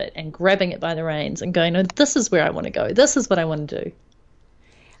charge of it and grabbing it by the reins and going, no, this is where I want to go. This is what I want to do.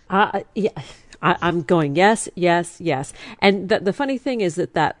 I'm going, yes. And the funny thing is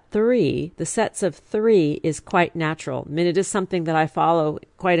that 3, the sets of 3 is quite natural. I mean, it is something that I follow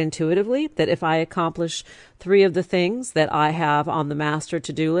quite intuitively, that if I accomplish 3 of the things that I have on the master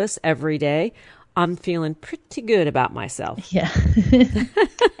to-do list every day, I'm feeling pretty good about myself. Yeah,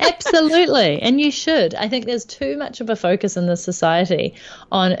 absolutely. And you should. I think there's too much of a focus in this society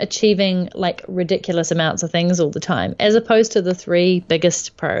on achieving ridiculous amounts of things all the time, as opposed to the 3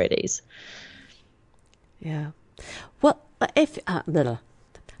 biggest priorities. Yeah. Well, if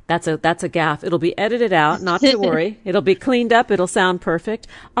that's a gaffe. It'll be edited out, not to worry. It'll be cleaned up. It'll sound perfect.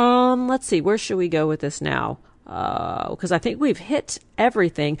 Let's see. Where should we go with this now? Because I think we've hit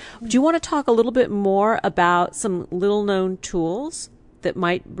everything. Do you want to talk a little bit more about some little-known tools that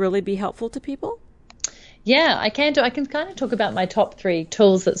might really be helpful to people? Yeah, I can do. I can kind of talk about my top 3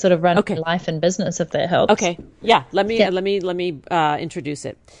 tools that sort of run my life and business, if that helps. Okay. Yeah. Let me introduce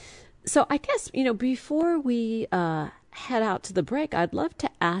it. So I guess, before we head out to the break, I'd love to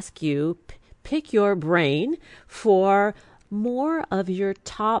ask you, pick your brain for more of your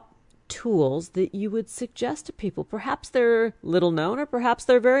top tools that you would suggest to people. Perhaps they're little known or perhaps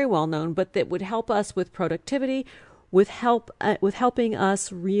they're very well known, but that would help us with productivity, with helping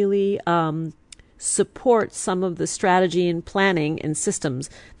us really support some of the strategy and planning and systems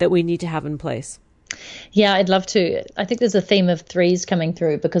that we need to have in place. Yeah, I'd love to. I think there's a theme of threes coming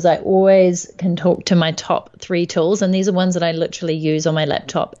through because I always can talk to my top 3 tools, and these are ones that I literally use on my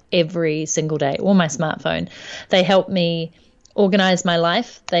laptop every single day or my smartphone. They help me organize my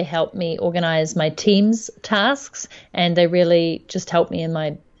life. They help me organize my team's tasks, and they really just help me in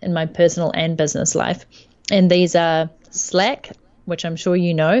my personal and business life. And these are Slack, which I'm sure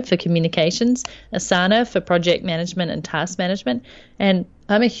you know, for communications, Asana for project management and task management, and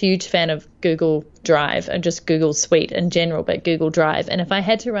I'm a huge fan of Google Drive and just Google Suite in general, but Google Drive. And if I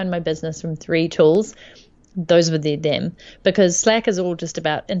had to run my business from 3 tools, those would be them, because Slack is all just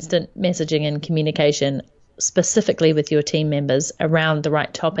about instant messaging and communication, specifically with your team members around the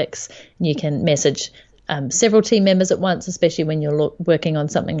right topics. You can message several team members at once, especially when you're working on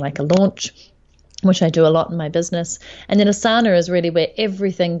something like a launch, which I do a lot in my business. And then Asana is really where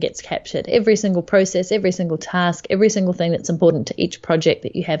everything gets captured, every single process, every single task, every single thing that's important to each project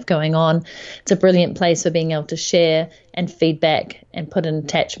that you have going on. It's a brilliant place for being able to share and feedback and put in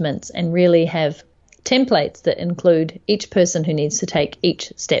attachments and really have templates that include each person who needs to take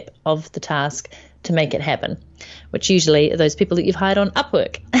each step of the task to make it happen, which usually are those people that you've hired on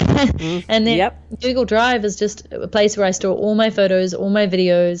Upwork. And then Google Drive is just a place where I store all my photos, all my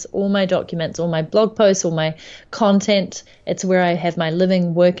videos, all my documents, all my blog posts, all my content. It's where I have my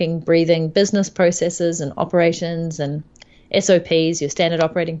living, working, breathing business processes and operations and SOPs, your standard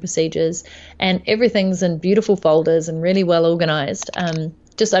operating procedures, and everything's in beautiful folders and really well organized.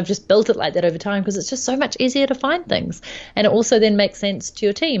 I've just built it like that over time because it's just so much easier to find things. And it also then makes sense to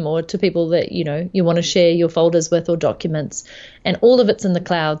your team or to people that, you want to share your folders with or documents. And all of it's in the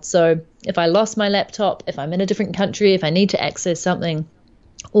cloud. So if I lost my laptop, if I'm in a different country, if I need to access something,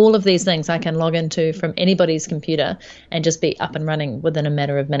 all of these things I can log into from anybody's computer and just be up and running within a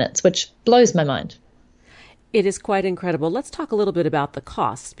matter of minutes, which blows my mind. It is quite incredible. Let's talk a little bit about the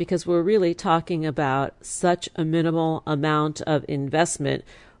costs, because we're really talking about such a minimal amount of investment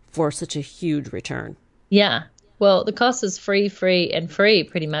for such a huge return. Yeah. Well, the cost is free,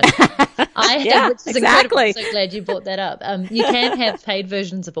 pretty much. Which is incredible. I'm so glad you brought that up. You can have paid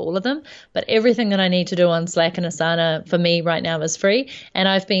versions of all of them, but everything that I need to do on Slack and Asana for me right now is free. And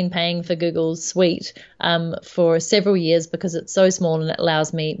I've been paying for Google Suite for several years because it's so small and it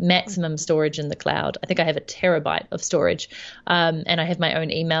allows me maximum storage in the cloud. I think I have a terabyte of storage, and I have my own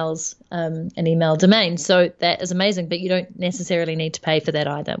emails, an email domain. So that is amazing, but you don't necessarily need to pay for that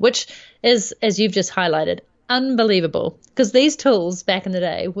either, which is, as you've just highlighted, unbelievable, because these tools back in the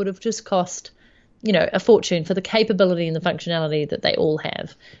day would have just cost, a fortune for the capability and the functionality that they all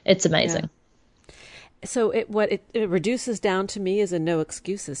have. It's amazing. Yeah. So it reduces down to me is a no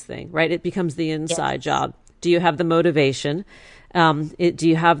excuses thing, right? It becomes the inside job. Do you have the motivation? Do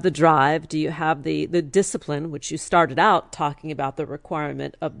you have the drive? Do you have the discipline, which you started out talking about, the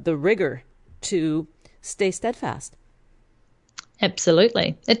requirement of the rigor to stay steadfast?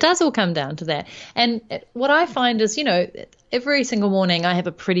 Absolutely. It does all come down to that. And what I find is, every single morning I have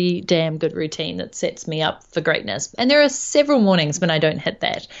a pretty damn good routine that sets me up for greatness. And there are several mornings when I don't hit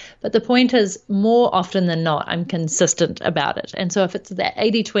that. But the point is, more often than not, I'm consistent about it. And so if it's that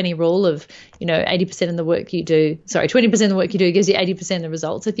 80-20 rule of, 80% of the work you do, 20% of the work you do gives you 80% of the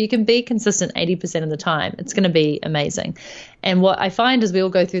results. If you can be consistent 80% of the time, it's going to be amazing. And what I find is we all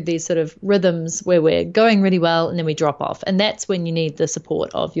go through these sort of rhythms where we're going really well and then we drop off. And that's when you need the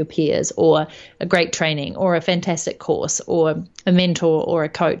support of your peers or a great training or a fantastic course or a mentor or a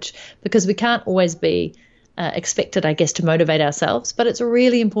coach, because we can't always be expected, I guess, to motivate ourselves. But it's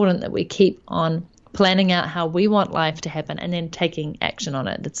really important that we keep on planning out how we want life to happen and then taking action on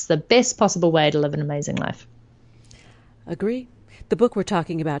it. It's the best possible way to live an amazing life. Agree. The book we're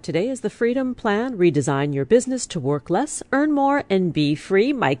talking about today is The Freedom Plan, Redesign Your Business to Work Less, Earn More, and Be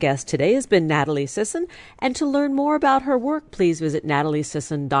Free. My guest today has been Natalie Sisson. And to learn more about her work, please visit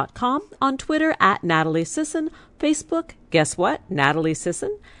nataliesisson.com, on Twitter @NatalieSisson, Facebook, guess what, Natalie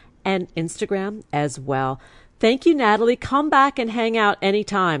Sisson, and Instagram as well. Thank you, Natalie. Come back and hang out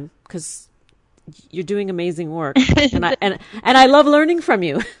anytime, because you're doing amazing work. and I love learning from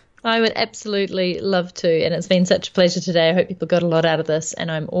you. I would absolutely love to, and it's been such a pleasure today. I hope people got a lot out of this, and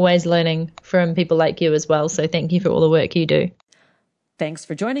I'm always learning from people like you as well, so thank you for all the work you do. Thanks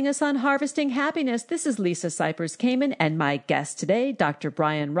for joining us on Harvesting Happiness. This is Lisa Kamen and my guest today, Dr.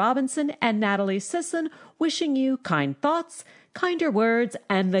 Bryan Robinson and Natalie Sisson, wishing you kind thoughts, kinder words,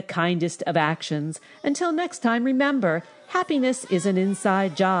 and the kindest of actions. Until next time, remember, happiness is an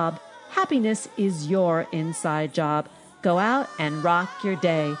inside job. Happiness is your inside job. Go out and rock your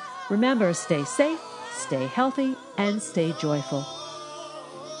day. Remember, stay safe, stay healthy, and stay joyful.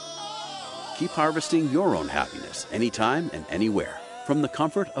 Keep harvesting your own happiness anytime and anywhere, from the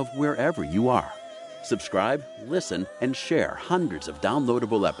comfort of wherever you are. Subscribe, listen, and share hundreds of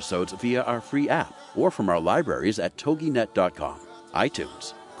downloadable episodes via our free app or from our libraries at toginet.com,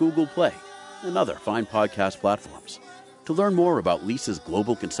 iTunes, Google Play, and other fine podcast platforms. To learn more about Lisa's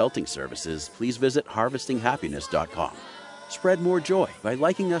global consulting services, please visit harvestinghappiness.com. Spread more joy by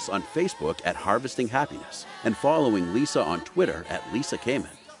liking us on Facebook at Harvesting Happiness and following Lisa on Twitter at Lisa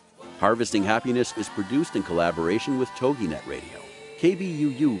Kamen. Harvesting Happiness is produced in collaboration with TogiNet Radio,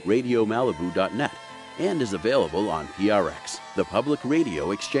 KBUU Radio Malibu.net, and is available on PRX, the Public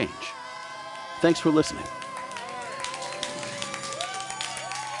Radio Exchange. Thanks for listening.